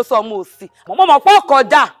olóso ọmọ òsì mo mọ̀ pọ̀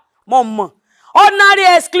kọjá mo mọ̀ ordinary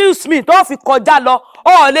excuse me tó fi kọjá lọ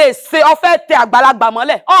ọ lè ṣe ọfẹ́ tẹ àgbàlagbà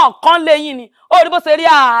mọ́lẹ̀ ọ̀kan lẹ́yìn ni ó rí bó ṣe rí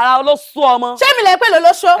ara olóso ọmọ. ṣé mi lè pè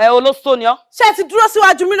lólóso. Olóso ni ọ. ṣé ti dúró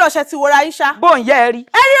síwájú mi lọ ṣe ti wòra yín ṣá. bó ń yẹ ẹ rí.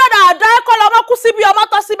 ẹ rí ọ̀dà àdá ẹ̀kọ́ lọ́mọ kú síbi ọmọ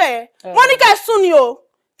tọ́ síbẹ̀ yẹn wọ́n ní kẹ́ ẹ sún ni o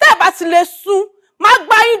tẹ́ ẹ bá ti lè sún má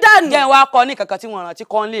gbá yín dànù. jẹ́ wá kọ ní kankan tí wọ́n rántí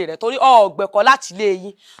kọ́ ń lé rẹ̀ torí ọ̀gbẹ̀kọ́ láti lé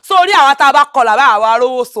yín sórí àwọn tá a bá kọlà bá àwa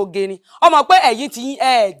rówó soge ni ọmọ pé ẹ̀yìn ti yín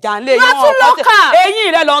jà ń lé yín wọn kọ́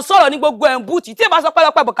ẹ̀yìn rẹ̀ lọ ń sọ̀rọ̀ ní gbogbo ẹ̀ ń bùtì tí ì bá sọ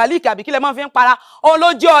pẹ́lọpẹ́ bọ̀kálíìkì àbí kílẹ̀ máa fi ń para òun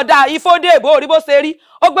ló jẹ́ ọ̀dà ìfọ́dé ìbò orí bó ṣe rí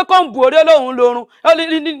ó gbé kọ́ǹbù orí olóhùn lórun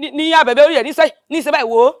ní abẹ̀bẹ̀ orí ẹ̀ ní ìṣẹ́ báyìí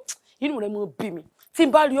wò ó inú rẹ̀ mọ bí mi tí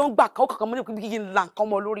n bá rí ọ́n gbà kan ó kankan mọ́ ní kí n là nǹkan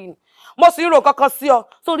mọ́ lórí ni mo sì rò kankan sí ọ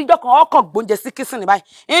sórí ìjọ kan ọkàn gbóúnjẹ sí kìsìn báyìí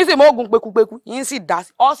yín sì mọ oògùn pekupeku yín sì dá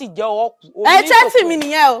sí ọ sì jẹ ọwọ́ kù. ẹ chẹ́tì mi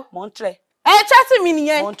nìyẹn o. mò ń tẹ. ẹ chẹ́tì mi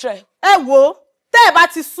nìyẹn. mò ń tẹ. ẹ wò ó tẹ́ ẹ bá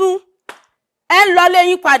ti sún ẹ ń lọ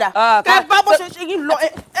lẹ́yìn padà kẹ bá bó ṣe ṣe yín lọ ẹ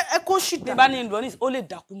kó ṣì dá. tí bá ní lọ ní ó lè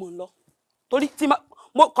dàkú mọ́ ń lọ torí tí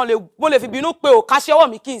mo lè fi bínú pé ò káṣí ọwọ́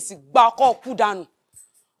mi kí n sì gba ọkọ̀ kú dànù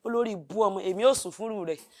olórí ibú ọmọ èmi ò sùn fúnrú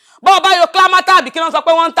rẹ̀ bọ́ọ̀ bá yọ kílámátà àbí kí wọ́n sọ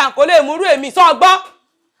pé wọ́n ń tàn kó lè múrú èmi sọ gbọ́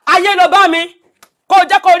ayé ló bá mi kó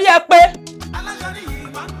jẹ́ kó rí ẹ pé.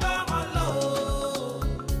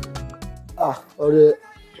 ọ̀rẹ́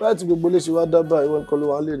láti gbogbo lè ṣe wá dábàá ìwọ nǹkan ló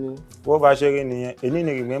wà lè ní. wọ́n bá ṣe rí nìyẹn èyí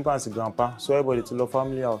ni remembrance grandpa so everybody ti lọ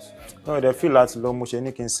family house náà ìdẹ feel láti lọ mo ṣe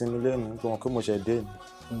ní kí n sinmi lẹ́nu kí wọ́n kí mo ṣe dé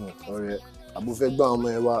ni. ọ̀rẹ́ àbò fẹ́ gbá àwọn ọmọ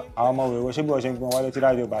ẹ wá. àwọn ọmọ wèrè ṣé bí wọ́n ṣe ń gbọ́n wálé tí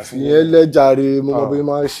láti ọba sí. ìyẹn lẹ́jàre mo mọ bí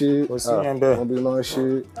máa ń ṣe. kò sí yẹn bẹ́ẹ̀. mo bí máa ń ṣe.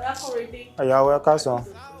 ìyàwó ẹ káàsán.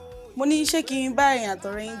 mo ní ṣé kí n bá ẹ̀yìn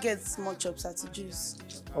àtọ̀rẹ́ yín get small chops àti juice.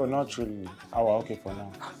 oh not really awa okay for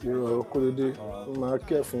now. irọ́ Korede ó máa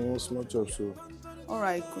kẹ́ fún small chops o.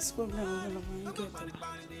 alright kò sí problem ọjọ́ lọ́wọ́ yín get it.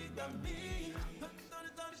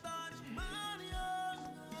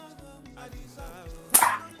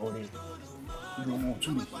 ọ̀rẹ́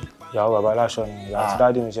ìyàwó bàbá aláṣọ ni ìyàwó tí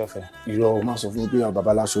dáàdì mi ṣe fẹ́. irọ́ o má sọ fún mi pé àwọn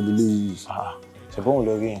bàbá aláṣọ lílé yìí. ṣùgbọ́n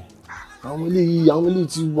lórí yẹn. àwọn eléyìí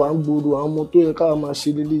ti wà ń gbòòrò àwọn ọmọ tó yẹ ká máa ṣe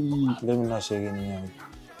léléyìí. lẹ́mi náà ṣe rí nìyẹn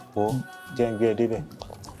o jẹ́ ń gbé ẹ débẹ̀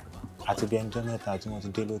àti bí ẹnjọ́ mẹ́ta tí mo ti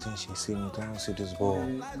dé ló ti ń ṣe sí mi tó ń ṣe disbọ̀.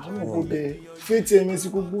 àwọn kò bẹ fẹ́ẹ̀tì ẹ̀mí sí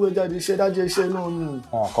kó gbúwẹ́ jáde iṣẹ́ dájẹ́ iṣẹ́ náà nù.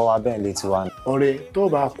 wọn kọ́ wa bẹ́ẹ̀ létí wa ni. ọ̀rẹ́ tó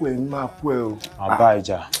bá kú ẹ̀ ní máa kú ẹ o. àbá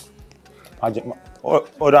ìjà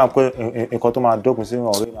ó dáa pé nǹkan tó máa dókun sí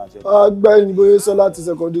ọ̀rẹ́ mi àti ẹ̀. àgbà ẹni bóyá sọ láti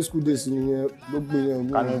secondary school days nìyẹn gbogbo yẹn.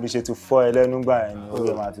 ká ní ibi ṣe ti fọ́ ẹ lẹ́nu gbà ẹ̀ ni orí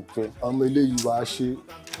ẹ̀ máa ti pé. ọmọ eléyìí wàá ṣe.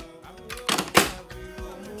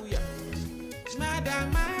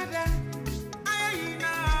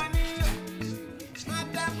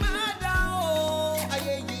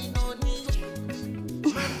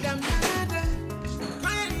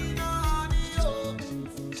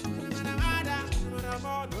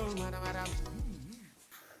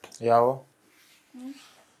 Ìyàwó,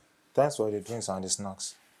 thanks for the drinks and the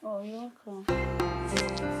snacks. Oh, you're welcome.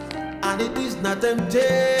 And it is not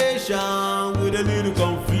temptation with a little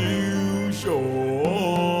confusion.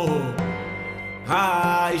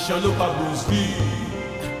 I shall look at Bruce Lee.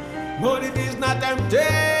 But it is not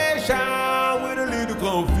temptation with a little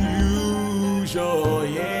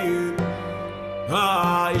confusion, yeah.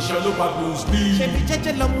 I shall look at Bruce Lee. Ṣé bí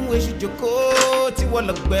jẹ́jẹ́ lọ́mú èṣù jókòó tí wọ́n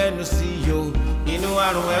lọ gbẹ́nu sí yo inú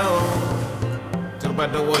àrùn ẹ̀ o tó bá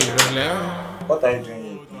dọ́wọ́ ìrọ̀lẹ́ o. What are you doing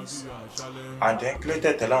here, please? And then kílé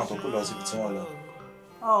tẹ̀tẹ̀ láwọn tó kú lọ síbi tí wọ́n lọ.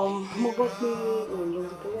 Mo gbọ́ pé òòlù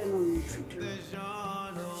tó rẹ̀ náà ní ìfìdí.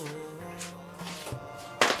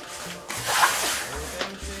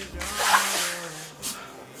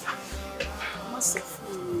 Má sọ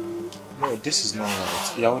fún mi. No, this is not right.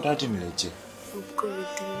 Ìyàwó dájú mi lè jẹ.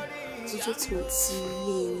 Korede, ọjọ́ tí mo ti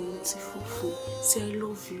lé ẹni ti funfun, say I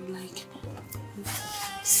love you like.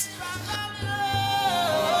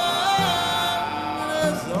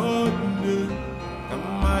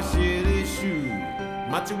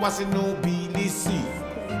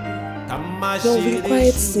 You've been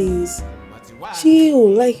quiet since. Ṣé o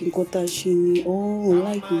like nǹkan tá a ṣe ni or o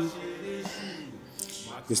like me?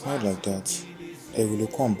 It's not like that. Ẹ̀rù ló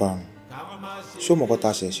kàn bá mi. Ṣé o mọ̀ kọ́ tá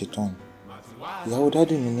a ṣe tán? Ìyàwó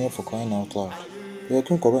dáàdì mi ní for crying out loud. yẹ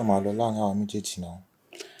kí nǹkan bẹ́ẹ̀ máa lọ láàrin àwọn méjèèjì náà.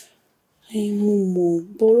 Mo mọ̀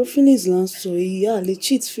bọ̀rọ̀ feelings là ń sọ yìí a lè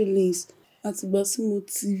cheat feelings àtìgbà tí mo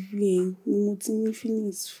ti rí ẹ ni mo ti ní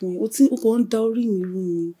feelings fún ẹ o kàn ń da orí mi rú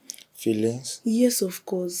ni. Feelings? Yes, of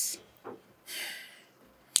course.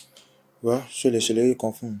 Well, ṣé o lè ṣèlérí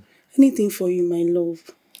kan fún mi? Anything for you, my love.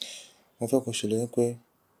 Mo fẹ́ kó ṣèlérí pé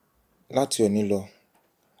láti òní lọ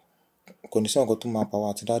kò ní sí nǹkan tó máa pa wá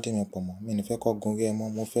àti dáàdì mi pọ̀ mọ́. Mi ní fẹ́ kó gun rí ẹ mọ́,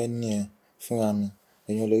 mo fẹ́ ní ẹ fúnra mi.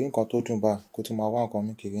 Èèyàn lè rí nǹkan tó dùn bá kó tún máa wá nǹkan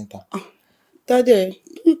mi kiri níta. Dádì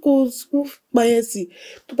kò payẹ́ sí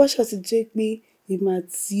tó bá ṣàti jẹ́ pé èmi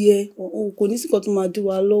àti ẹ kò ní sí nǹkan tó máa dí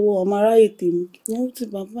wa lọ́wọ́ ọmọ aráyè tèmi wọ́n ti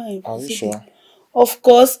bàbá ẹ̀. Are you sure? Of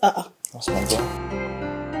course. That's my girl.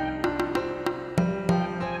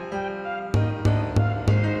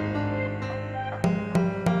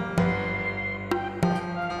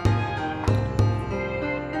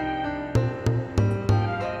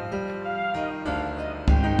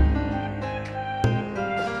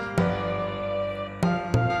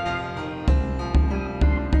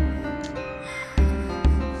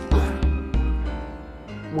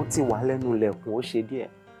 ti wà lẹ́nu ilẹ̀kùn ó ṣe díẹ̀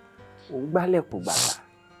ò ń gbálẹ̀kùn gbàgbà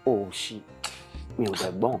ò ṣí mi ò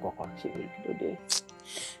dẹ̀ gbọ́n kankan ṣe kí ló dé.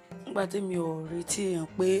 nígbà tí mi ò retí èèyàn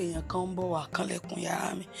pé èèyàn kan ń bọ̀ wá kánlẹ̀kùn yàrá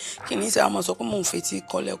mi kí ni sẹ́ àmọ́ sọ pé mò ń fetí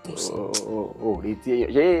kọ́lẹ̀kùn sí. ò retí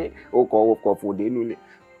èèyàn ṣé o kọ̀ fòdé nulẹ̀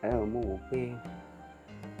ẹ ò mọ̀ wò pé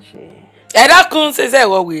ṣe. ẹ dákun ṣe ṣe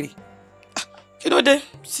ìwọ wèrè kí ló dé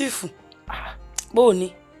sífù bó o ní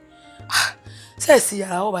ṣe sí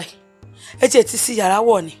yàrá wọ̀ báyìí ẹ tiẹ̀ ti sí yàrá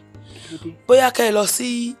wọ̀ ni bóyá kẹ́ ẹ lọ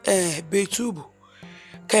sí bẹ́túbù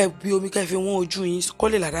kẹ́ ẹ bí omi kẹ́ ẹ fi wọ́n ojú yín kó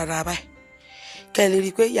lè là dáadáa báyìí kẹ́ ẹ lè rí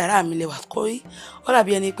i pé yàrá mi lè wà kó rí ó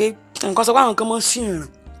dàbí ẹni pé nǹkan sọ pé àwọn kan mọ̀ sí ìrìn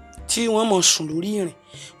tí wọ́n mọ̀ sùn lórí ìrìn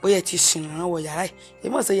bóyá ẹ ti sìn ràn wọ yàrá yìí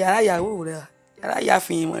èmi mọ̀ sí yàrá ìyàwó rẹ yàrá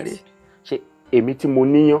ìyáàfin wọn rè. ṣé èmi tí mo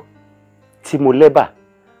níyàn tí mo lẹ́bà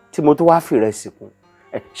tí mo tó wá fìrẹsì kún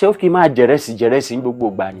ṣé ó kì í máa jẹrẹsì ní gbogbo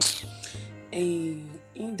ìgbà ni.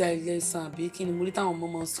 ìdàlẹ̀ sàn àbí kí ni mo rí táwọn ọmọ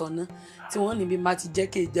máa ń sọ náà tí wọ́n níbi má ti jẹ́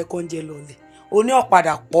kí ìjẹ́ kọ́ńjẹ lọ́lẹ̀ oní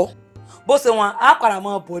ọ̀padà pọ̀ bó ṣe wọn á padà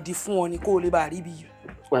máa bọ̀dì fún ọ ni kó o lè bá rí bí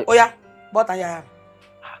yìí ó yá bọ́tà yàrá mi.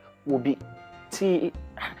 wo bí tí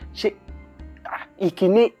ṣe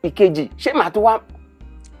ìkíní ìkejì ṣé màá tó wá.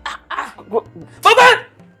 bọ́bá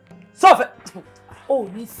sọ̀fẹ̀ ò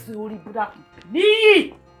ní sí orí búdà níyì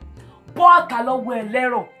bọ́ọ̀tà lọ́wọ́ ẹ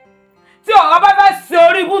lẹ́rọ̀ tí ọ̀rọ̀ bá fẹ́ ṣe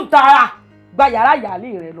orí búntara gba yàrá ìyáálé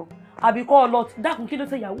rẹ lọ àbí kọ́ ọ lọ dákun kí ló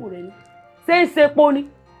ṣe ìyàwó rẹ ni ṣé ń ṣe po ni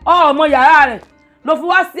ọmọ yàrá rẹ ló fi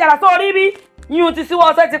wá sí ara tó rí bí yíyún ti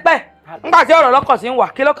síwọ́ ọṣẹ ti pẹ́ nígbà tí ọ̀rọ̀ lọ́kàn sí ń wà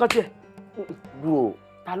kí lọ́kàn tiẹ̀. dúró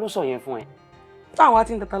ta ló sọ yẹn fún ẹ. táwọn á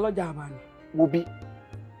ti ń tata lọ́jà àbá ni. wo bí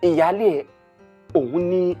ìyáálé ẹ òun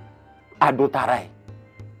ní adùn tara ẹ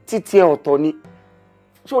títí ẹ ọ̀tọ̀ ni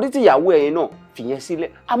sórí tíyàwó ẹ yẹn náà fìyẹn sílẹ̀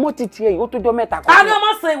àmọ́ títí ẹ yìí ó tó jọ mẹ́ta kan. a ní ọmọ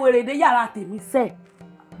sọ ìwèrè dé yàrá tèmi sẹ́ẹ̀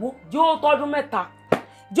jẹ́ ó tọ́dún mẹ́ta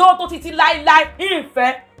jẹ́ ó tó títí láíláí ìfẹ́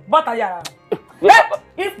bọ́tà yàrá rẹ̀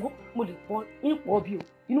mo lè pọ́ ìpọ̀ bí o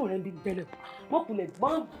inú rẹ̀ ń bí tẹ́lẹ̀ mo kù lè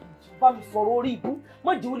gbọ́n bá mi sọ̀rọ̀ orí ibú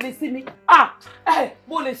mo jẹ́ ó lè sí mi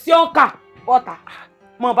mo lè sí ọ̀nkà bọ́tà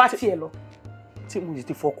mo bá tiẹ̀ lọ. tí mo sì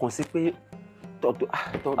ti fọkàn sí pé tọ́tọ́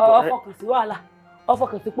ọfọkàn sí wàhálà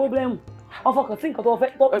ọfọkàn sí pọ́blẹ́mù ọfọkàn sí nǹkan tó fẹ́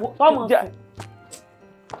tọ́mọ̀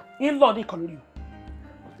sùn ń lọ ní ìkan lórí o.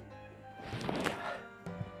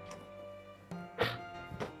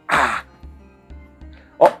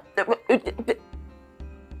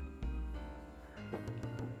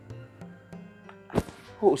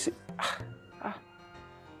 ó sì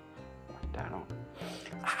ọ̀daràn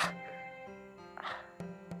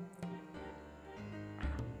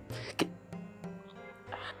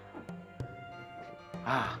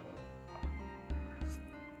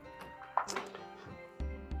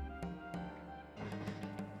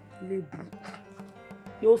lébi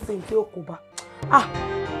yóò ṣe tí ó kò bá.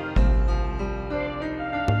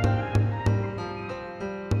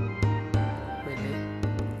 pẹ̀lẹ́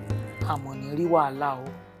àmọ́ ní rí wàhálà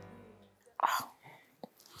o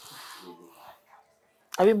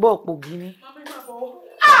àbí bọ́ ọ̀pọ̀ gíní.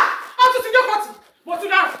 a tún ti jókòó tì mo tún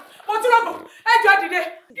dáhùn mo tún rọ̀gbọ̀ ẹjọ́ dìde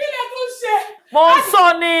kí lè tún ṣe. mo ń sọ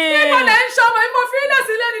ni. ìmọ̀ lẹ̀ ń ṣọmọ ìmọ̀ fi ilẹ̀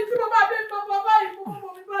sílẹ̀ ní tí mo bá dé bàbá báyìí fún ọmọ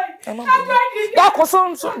mi báyìí. ẹjọ́ dìde. dákun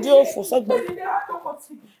sọ́n di òfò sẹ́gbẹ́.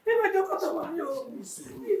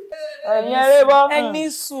 ẹ̀yin eré bọ́. ẹ ní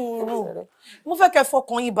sùúrù mo fẹ́ kẹ́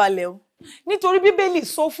fọkàn yín balẹ̀ o nítorí bíbélì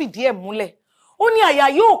sọ fìdí ẹ̀ múlẹ̀ ó ní àyà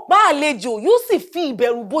yóò pa àlejò yóò sì fi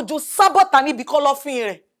ìbẹ̀rù bojo sábọ́ta níbi kọ́lọ́fín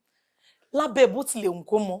rẹ̀ lábẹ́ bó tilẹ̀ ń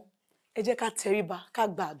kó mọ́ ẹ jẹ́ ká tẹríba ká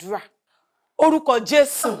gbàdúrà. orúkọ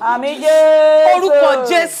Jésù. Àmín Jésù. Orúkọ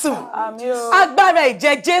Jésù. Àmín o. Agbára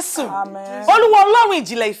ìjẹ Jésù. Àmín. Olúwa Ọlọ́run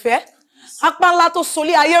ìjìnlẹ̀ ìfẹ́. Apá ńlá tó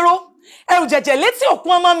solé ayé ró. Ẹrù jẹ̀jẹ̀ létí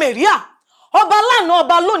òkun ọmọ Mèríà. Ọba lánàá,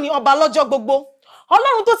 ọba lónìí, ọba lọ́jọ́ gbogbo.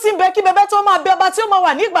 Ọlọ́run tó ti ń bẹ kí bẹbẹ tó máa bẹ, ọba tí ó máa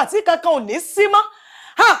wà nígbà tí kankan ò ní sí mọ́.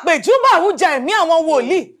 Àpèjúbà àwùjá ẹ̀mí àwọn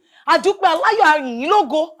wòlíì. Àdúpẹ́ aláyọ̀ àyìn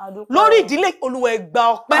lógo lórí ìdílé Olúwa ẹ gbà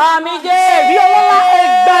ọpẹ́. Àmín Jésù. Ẹ̀rí ọlọ́lá ẹ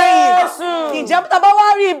gbà ìyìn. Ǹjẹ́ tá bá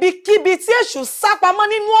wá rí ibikíbi tí èṣù sá pamọ́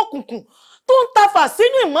nínú òkùnkùn tó ń tafà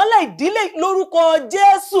sínú ìmọ́lẹ̀ ìdílé lórúkọ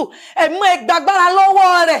Jésù, ẹ̀mú ẹ gbàgbára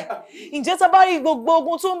lọ́wọ́ rẹ̀. Ǹjẹ́ tá bá rí gbogbo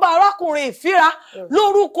ogun tó ń bá arákùnrin ìfíra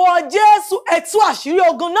lórúkọ Jésù, ẹ tú àṣírí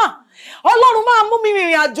ogun náà. Ọlọ́run máa mú mi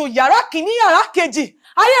rìnrìn àjò yàrá kìíní yàrá kejì.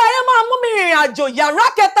 Ayé máa mú mi rìnrìn àjò yàrá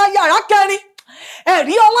kẹta yàrá kẹrin.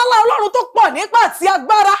 Ẹ̀rí ọlọ́lá Ọlọ́run tó pọ̀ nípa àti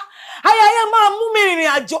agbára. Ayé máa mú mi rìnrìn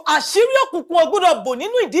àjò àṣírí òkùnkùn ò gbọdọ̀ bò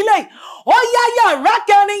nínú ìdílé yìí. Ó yá yàrá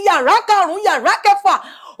kẹrin, yàrá karùn-ún, yàrá kẹfà,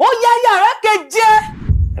 ó yá yàrá keje.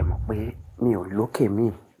 Ẹ mọ̀ pé mi ò lókè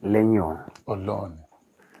mi lẹ́yìn ọ̀run. Ọlọ́run ni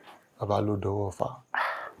bàbá ló dọwọ́ Ifá,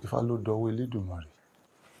 Ifá ló dọwọ́ Elédùmarè.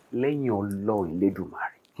 Lẹ́yìn Ọlọ́run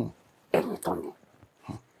Elédùmarè ẹ̀yin tán ni.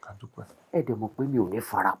 Ẹ dẹ̀ mọ̀ pé mi ò ní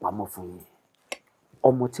farapamọ́ fún yín.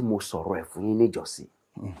 Ọmọ tí mo sọ̀rọ̀ ẹ̀ fún yín níjọ́sí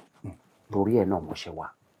torí ẹ̀ náà mo ṣe wá.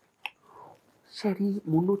 Ṣé rí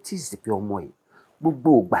mo notice pé ọmọ yìí gbogbo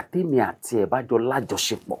ìgbà tèmi àti ẹ̀ bá jọ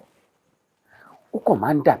lájọṣepọ̀ ó kàn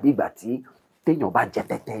máa ń dàbí ìgbà tí téèyàn bá jẹ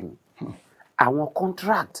tẹ́tẹ́ ni. Àwọn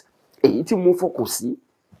contract èyí tí mo fọkàn sí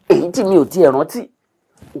èyí tí mi ò tiẹ̀ rántí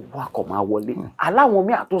owó akọ̀ máa wọlé aláwọn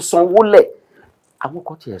mi àtún sanwó lẹ̀ àwọn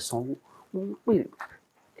kan tiẹ̀ sanwó mo ń pè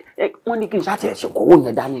wọ́n ní kí n ṣáàtì ẹ̀ṣẹ̀ kọ́wọ́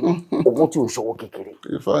yẹn dání owó tí ò ń ṣòwò kékeré.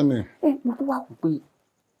 Ifá ni. Mo tún wá wò pé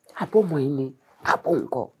àbọ̀mọ̀ yìí ni àbọ̀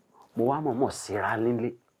nǹkan mo wá mọ̀mọ́ síra nílé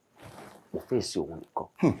mo fèsì òun nìkan.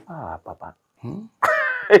 Bàbá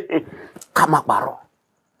ká má parọ́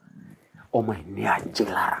ọmọ ẹ̀ ní ajé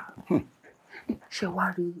lára. Ṣé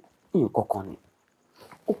wàá rí nǹkan kan ni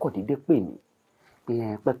ó kàn déédéé pè mí pé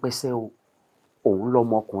pẹ́pẹ́sẹ́ o òun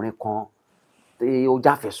lọ́mọkùnrin kan tí ó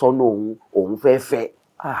jáfẹ́ sọ́nà òun fẹ́ fẹ́.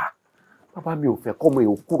 Bàbá mi ò fẹ́ kọ́mọ ẹ̀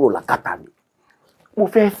ò kúrò lákàtà mi mo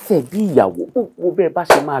fẹ́ fẹ́ bí ìyàwó mo bẹ́ẹ̀ bá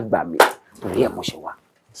ṣe máa gbà mí torí ẹ̀ mo ṣe wá.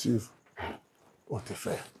 Chief ó ti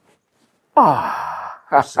fẹ́.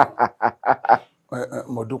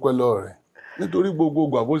 Mo dúpẹ́ lọ́wọ́ rẹ̀ nítorí gbogbo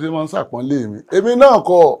ìgbà bó ṣe máa ń ṣàpọ́nlé mi èmi náà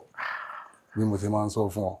kọ́ bí mo ṣe máa ń sọ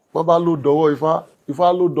fún ọ bàbá ló dọwọ́ Ifá,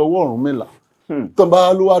 Ifá ló dọwọ́ Ọ̀rúnmìlà tán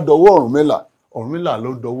bá ló wá dọwọ́ Ọ̀rúnmìlà, Ọ̀rúnmìlà ló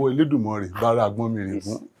dọwọ́ Elédùmarè bára àgbọn mi rè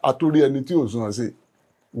fún àtúrí ẹni tí ò sún ọ sí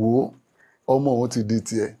wò ó ọmọ òun ti di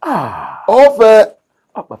tiẹ̀ ọ fẹ́.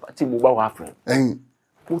 Bàbá tí mo bá wà fẹ́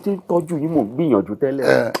mo ti ń tọ́jú yín mò ń gbìyànjú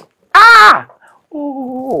tẹ́lẹ̀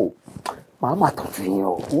màá má tọ́jú yín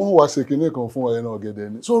o. wọ́n wá ṣe kinní kan fún ẹran ọ̀gẹ̀dẹ̀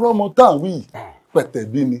ni sọ̀rọ̀ ọmọ táwọn yìí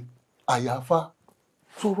pẹ̀tẹ̀bí ni àyàfá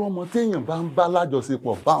sọ̀rọ̀ ọmọ téèyàn bá ń bá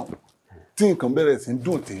lájọṣepọ̀ báwọn tí nǹkan bẹ̀rẹ̀ sí ń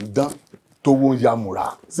dùn tí ń dán tó wọ́n ya mùrà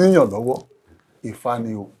síyàn lọ́wọ́ Ifá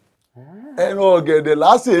ni o ẹran ọ̀gẹ̀dẹ̀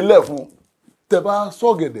láṣẹ ilẹ̀ fún tẹ bá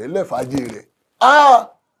sọ̀gẹ̀dẹ̀ lẹ́fàájì rẹ̀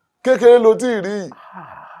kékeré ló tí ì rí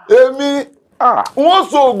èmi wọ́n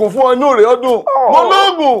so oògùn fún ọ inú rẹ̀ ọdún mo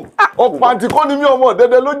lóògùn ọ̀pàǹtìkọ́ ni mí ọmọ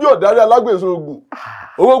ọ̀dẹ́dẹ́ lójú ọ̀dárí alágbèsè oògùn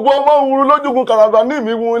gbogbo ọmọ wuru lójúgun karaba ní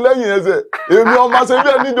mi wun lẹ́yìn ẹsẹ̀ èmi ọmọ ṣe bí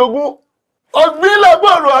ẹni jogún ọgbìnlẹ̀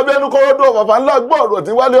gbọ́ọ̀rọ̀ abẹnú kọ́rọ́dọ̀ bàbá ńlá gbọ́ọ̀rọ̀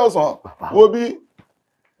tí wálé ọ̀sán wo bí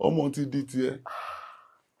ọmọ ti di tiẹ̀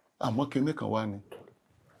àmọ́ kinní kan wá ni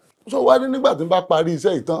sọ wá ní nígbà tí n bá parí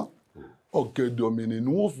iṣẹ́ ìtàn ọ̀gẹ̀dẹ̀ ọ̀mìnì ni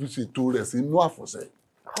wọ́n fi ṣètò rẹ̀ sínú àfọ̀ṣẹ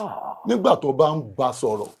nígbà tó bá ń bá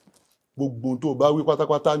sọ̀rọ̀ gbogbo tó bá wí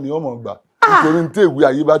pátápátá ni ọmọ gbà nítorí ní tèwé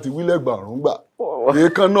ayé bá ti wí lẹ́gbàá ọ̀run gbà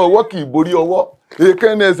èèkánná ọwọ́ kì í borí ọwọ́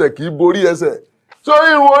èèkánná ẹsẹ̀ kì í borí ẹsẹ̀ so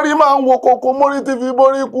irun orí máa ń wo kókó mórí tí fi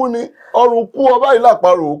borí kú ni ọrùn kú ọba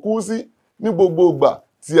ìlàparò kú sí ní gbogbo ìgbà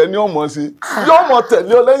tí ẹni ọmọ ṣe yóò mọ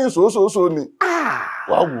tẹ̀lé ọ lẹ́yìn ṣoṣooṣo ni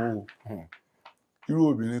wá wò ó irú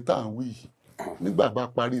obìnrin tá à ń wí nígbà bá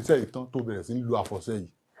parí iṣẹ́ ìtàn tó bẹ̀rẹ̀ sí ń lo àfọ̀ṣẹ yìí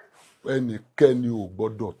ẹnikẹ́ni ò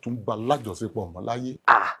gbọ́dọ̀ tún bá lájọṣepọ̀ mọ́ láyé.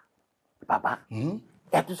 Bàbá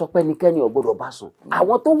ẹ tún sọ pé ẹnikẹ́ni ò gbọ́dọ̀ bá sùn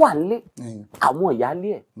àwọn tó wà nílé àwọn ìyáálé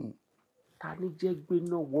ẹ̀ ta ní jẹ́ gbé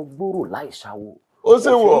náà wọ gbòòrò láì ṣàwò. ó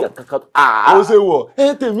ṣe wọ̀ ó ṣe wọ̀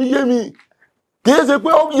tèmi yé mi kì í ṣe pé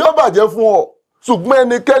yóò bàjẹ́ fún ọ ṣùgbọ́n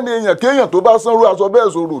ẹnikẹ́ni èèyàn kéèyàn tó bá sanwó aṣọ bẹ́ẹ̀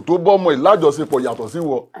sọ̀rọ̀ tó bọ́mọ ìlájọṣepọ̀ yàtọ̀ sí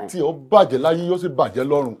wọ tí ó bàjẹ́ láyé yóò sì bàjẹ́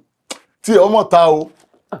lọ́run tí ọmọ ta o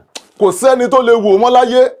kò sẹ́ni tó lè wò mọ́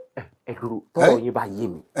láyé. ẹ̀rù tọ́rọ̀ yín bá yé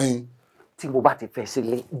mi tí mo bá ti fẹ́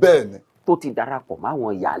sílé bẹ́ẹ̀ni tó ti darapọ̀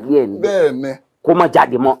máwọn ìyáálé ẹ̀ ní bẹ́ẹ̀ni kó má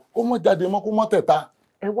jáde mọ́. kó má tẹ̀ta.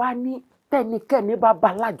 ẹ wá ní tẹ́nikẹ́ni bá bá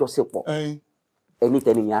lájọṣepọ̀ ẹni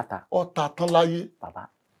tẹnìyàn ata. ọ̀tá tán láyé. bàbá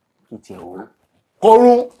kì í tiẹ̀ òun.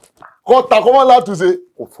 kọrun kọta kọ́mọ́ látúnṣe.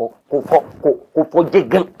 kò fọ́ jẹ́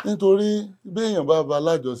gan. nítorí béèyàn bá ba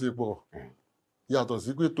alájọṣepọ̀ yàtọ̀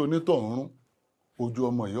sí pé tonítọ̀hún ojú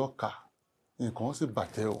ọmọ yìí ọ̀ka nǹkan sì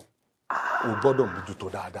bàjẹ́ o gbọ́dọ̀ mójútó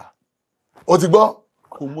dáadáa. o ti gbọ́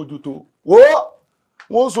kó mójútó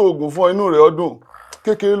wọ́n so oògùn fún inú rẹ̀ ọdún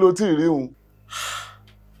kékeré ló tí ì rí òun.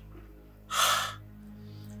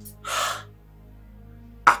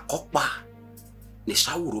 àkọ́pá ní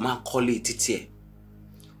Ṣàwòrò máa ń kọ́lé títí ẹ̀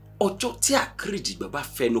ọjọ́ tí àkìrìjìgbà bá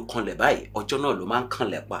fẹnu kanlẹ̀ báyìí ọjọ́ náà ló máa ń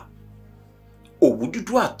kanlẹ̀ pa òwú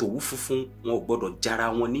dúdú àtòwú funfun wọn ò gbọ́dọ̀ jára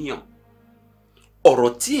wọn níyàn ọ̀rọ̀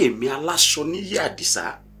tí èmi aláṣọ níyì Àdìsá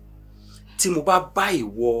tí mo bá bá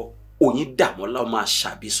ìwọ Oyíndàmọ́lá máa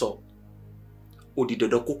ṣàbísọ ó di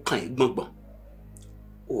dandan kó kàn ẹ́ gbọ̀ngbọ̀n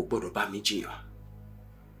ó gbọ́dọ̀ bá mi jiyàn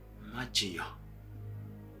má jiyàn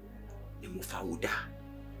ni mo fáwọ́ dá.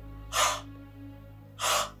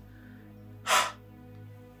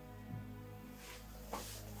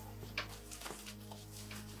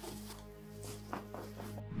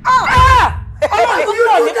 ọlọ́run tó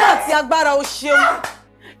pọ̀ nígbà tí agbára ó ṣeun.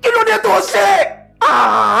 kí ló dé tó ṣe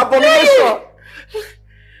abomination.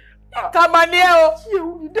 kàmá ni ẹ o.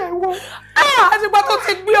 àtìgbà tó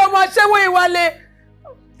ti gbé ọmọ aṣẹ́wó ìwálé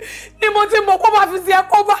ni mo ti mọ̀ kó máa fi sí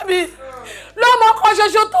ẹ̀kọ́ bá mi lọ́mọ kan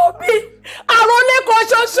ṣoṣo tó bí àròlé kan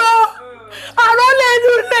ṣoṣo àròlé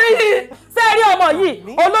inú lẹ́yìn. sẹ́ẹ̀rí ọmọ yìí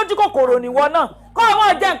olójú kòkòrò nìwọ náà kọ́ ọmọ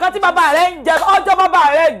jẹ nǹkan tí bàbá rẹ̀ ń jẹ ọjọ́ bàbá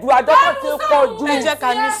rẹ̀ ju àjọ tó ti pọ̀ ju. ẹ jẹ́ ká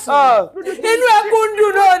ní sùn. inú ẹkún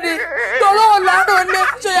dùn náà ni tòró ọ̀làrọ̀ lé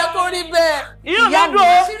ṣe yẹ kó rí bẹ́ẹ̀.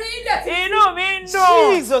 inú mi ń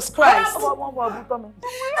dùn. Jesus Christ.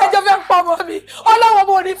 ẹjọ́ fẹ́ pa ọmọ mi ọlọ́wọ́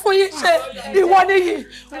mo ní fún yín ṣe ìwọ nìyí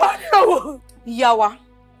wà ní òwò. ìyá wa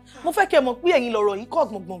mo fẹ́ kẹ́ mọ̀ pé ẹ̀yin lọ̀rọ̀ yìí kọ́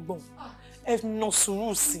gbọ̀ngbọ̀ngbọ̀n ẹ nà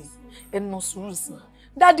sùúrù sí ẹ nà sùúrù sí.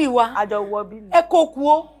 dádì wa ẹ kó kú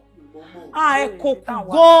ó ẹ kó kú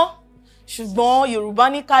gan-an ṣùgbọ́n Yorùbá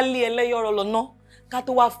ní ká lé ẹlẹ́yọ̀rọ̀ lọ́nà ká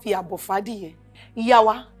tó wá fi àbọ̀ fàdìyẹ. ìyá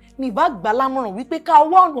wa ní ìbá gbà lámọ̀ràn wípé ká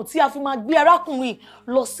wá ọ̀nà tí a fi máa gbé arákùnrin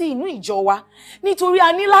lọ sí inú ìjọ wa nítorí a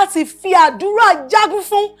ní láti fi àdúrà jagun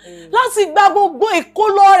fún láti gba gbogbo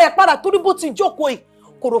ìkólọ rẹ̀ padà torí bó ti jókòó yìí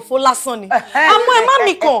kòròfo lásán ni. àmọ́ ẹ má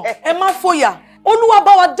mikàn ẹ má fòyà Olúwa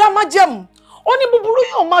bá wa dá májẹ̀mú ó ní búburú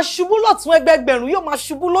yóò máa ṣubú lọ́tún ẹgbẹgbẹ̀rún yóò máa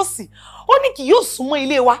ṣubú lósì ó ní kì yóò súnmọ́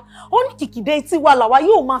ilé wa ó ní kìkìdé etí wa làwa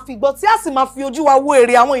yóò máa fi gbọ́ tí a sì máa fi ojú wa wo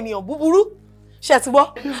èrè àwọn ènìyàn búburú ṣe ti gbọ́.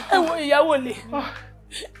 ẹ wo ìyàwó lè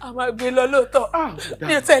a máa gbé lọ lóòótọ́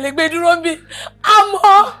ní ìtẹ̀lé gbé dúró bí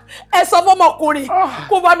àmọ́ ẹ sọ fọmọkùnrin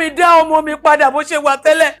kó bá mi dá ọmọ mi padà bó ṣe wà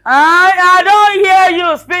tẹ́lẹ̀. I don't hear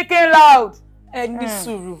you speaking loud. ẹ ní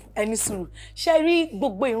sùúrù ṣe rí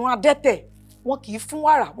gbogbo ìran adẹ́tẹ̀ wọn kì í fún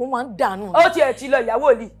wàrà wọn máa ń dànù. ó tiẹ̀ ti lọ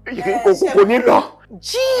ìyàwó lì. kò ní lọ.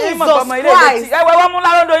 Jesus Christ. ẹ wẹ wọn mú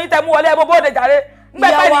láròndó yín tẹ mú wọlé ẹ bó bóde jàre.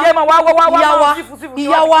 ìyá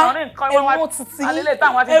wa ẹ̀wọ̀n títí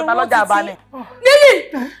níyì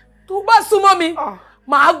tó bá súnmọ́ mi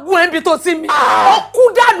màá gún ẹ́ níbi tó ti mi ó kú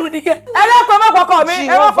dànù nìyẹn. ẹlẹ́kọ̀ọ́ má kọ̀kọ̀ mi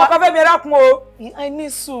ẹ wọ́n fọkàn fẹ́ mi ẹlẹ́kùn o. ẹ ní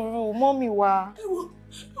sùúrù mọ́mì wa. ẹ wo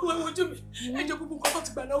ojú mi ẹ jẹ gbogbo nǹkan tó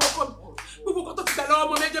ti gbà lọ́wọ́ kọ́ mi gbogbo nǹkan tó ti gbà lọ́wọ́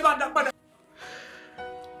ọmọ mi ẹ jẹ́ bá ń dá padà.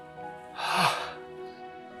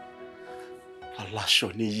 aláṣọ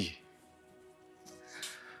níyì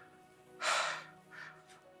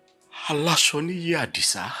aláṣọ níyì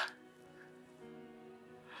Àdìsá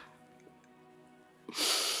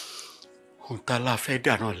ohun tá a la fẹ́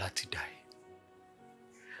dà náà láti dà yìí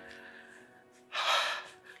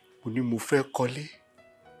mo ní mo fẹ́ kọ́lé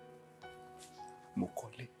mo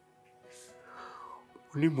kọ́lé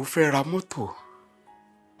mo ní mo fẹ́ ra mọ́tò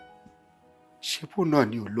ṣébù náà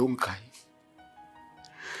ni olóǹkà yìí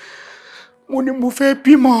mo ní mo fẹ́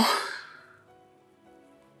bímọ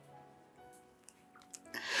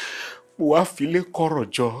mo wá filé kọ́rọ̀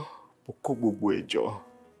jọ mo kó gbogbo ẹ̀ jọ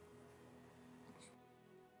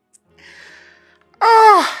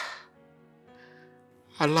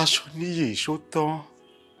aláṣọ níyì ṣó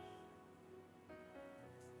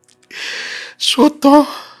tán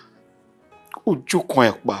ojú kan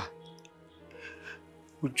ẹ̀pà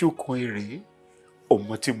ojú kan èrè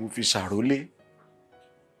ọmọ tí mo fi ṣàrólé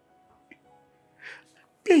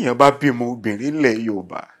bí èèyàn bá bímọ obìnrin ilẹ̀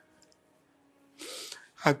Yorùbá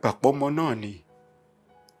àgbàpọ̀mọ náà ni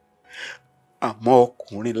àmọ́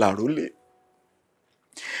ọkùnrin làrólé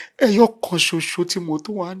ẹyọ kan ṣoṣo tí mo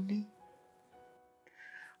tó wá ní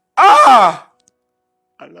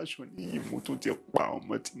aláṣọ níyì mo tún ti pa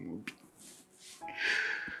ọmọ tí mo bí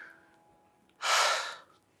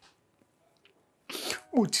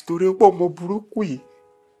mo ti torí pọ̀ ọmọ burúkú yìí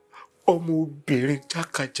ọmọbìnrin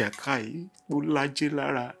jákàjàká yìí ló lájé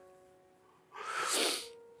lára.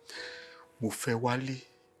 Mo fẹ́ wálé.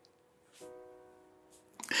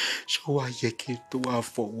 Ṣó wá yẹ kí n tó wá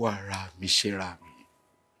fọwọ́ ara mi ṣera mi?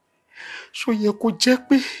 Ṣó yẹ kó jẹ́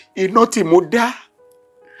pé iná tí mo dá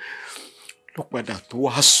ló padà tó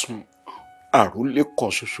wá sùn àrólé kan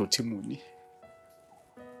ṣoṣo tí mo ní?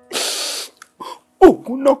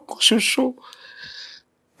 Ògùn náà kan ṣoṣo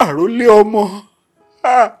àrólé ọmọ.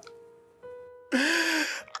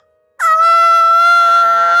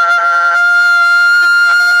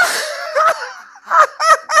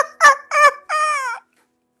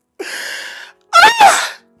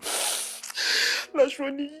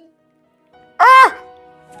 Lashwani.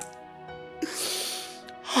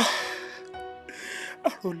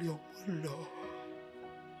 Àrólé ọmọ lọ.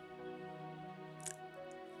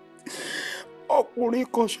 Ọkùnrin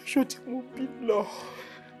kan ṣoṣo tí mo bí lọ.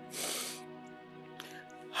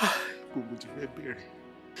 Gbogbo ti fẹ́ bẹ̀rẹ̀.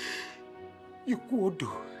 Ikú odò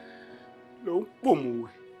ló ń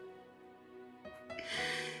pòmùwẹ̀.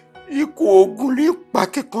 Ikú ogun ló ń pa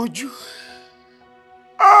kíkanjú.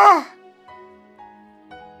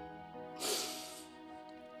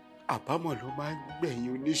 Àbámọ̀ ló máa ń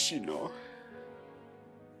gbẹ̀yìn oníṣìná.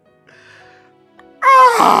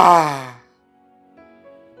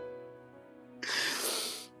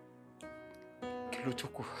 Kí ló tó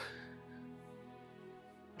kù?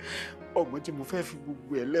 Ọmọ tí mo fẹ́ fi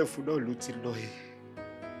gbogbo ẹ̀ lẹ́fun náà ló ti lọ yìí.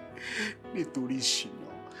 Nítorí ìṣìná.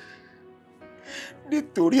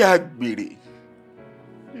 Nítorí àgbèrè.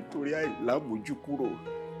 Nítorí àìlámójúkúrò.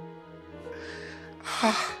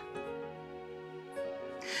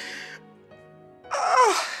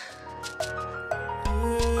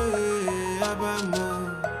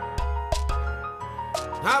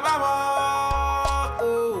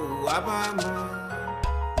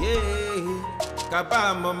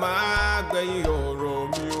 Kábàámọ̀ máa gbẹ̀yìn ọ̀rọ̀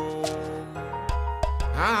mi o.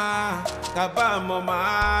 Kábàámọ̀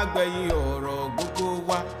máa gbẹ̀yìn ọ̀rọ̀ gbogbo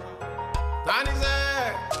wa. Tani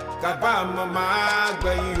sẹ́, kábàámọ̀ máa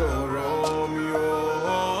gbẹ̀yìn ọ̀rọ̀ mi o.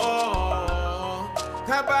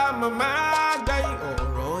 Kábàámọ̀ máa gbẹ̀yìn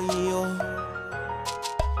ọ̀rọ̀ yín o.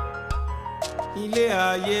 Ilé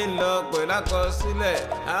ayé ń lọ pẹ̀lú àkọsílẹ̀,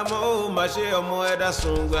 àmọ́ ó máa ṣe ọmọ ẹ̀dá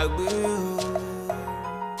sùn gbàgbé o.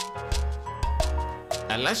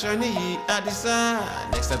 Aláṣọ níyì Àdìsá,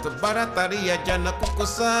 next time tó bára tàrí àjànà kókó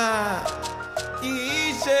sá. Kì í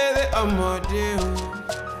ṣeré ọmọdé o,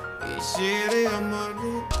 kì í ṣeré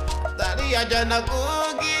ọmọdé. Tàrí àjànà kó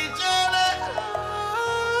kì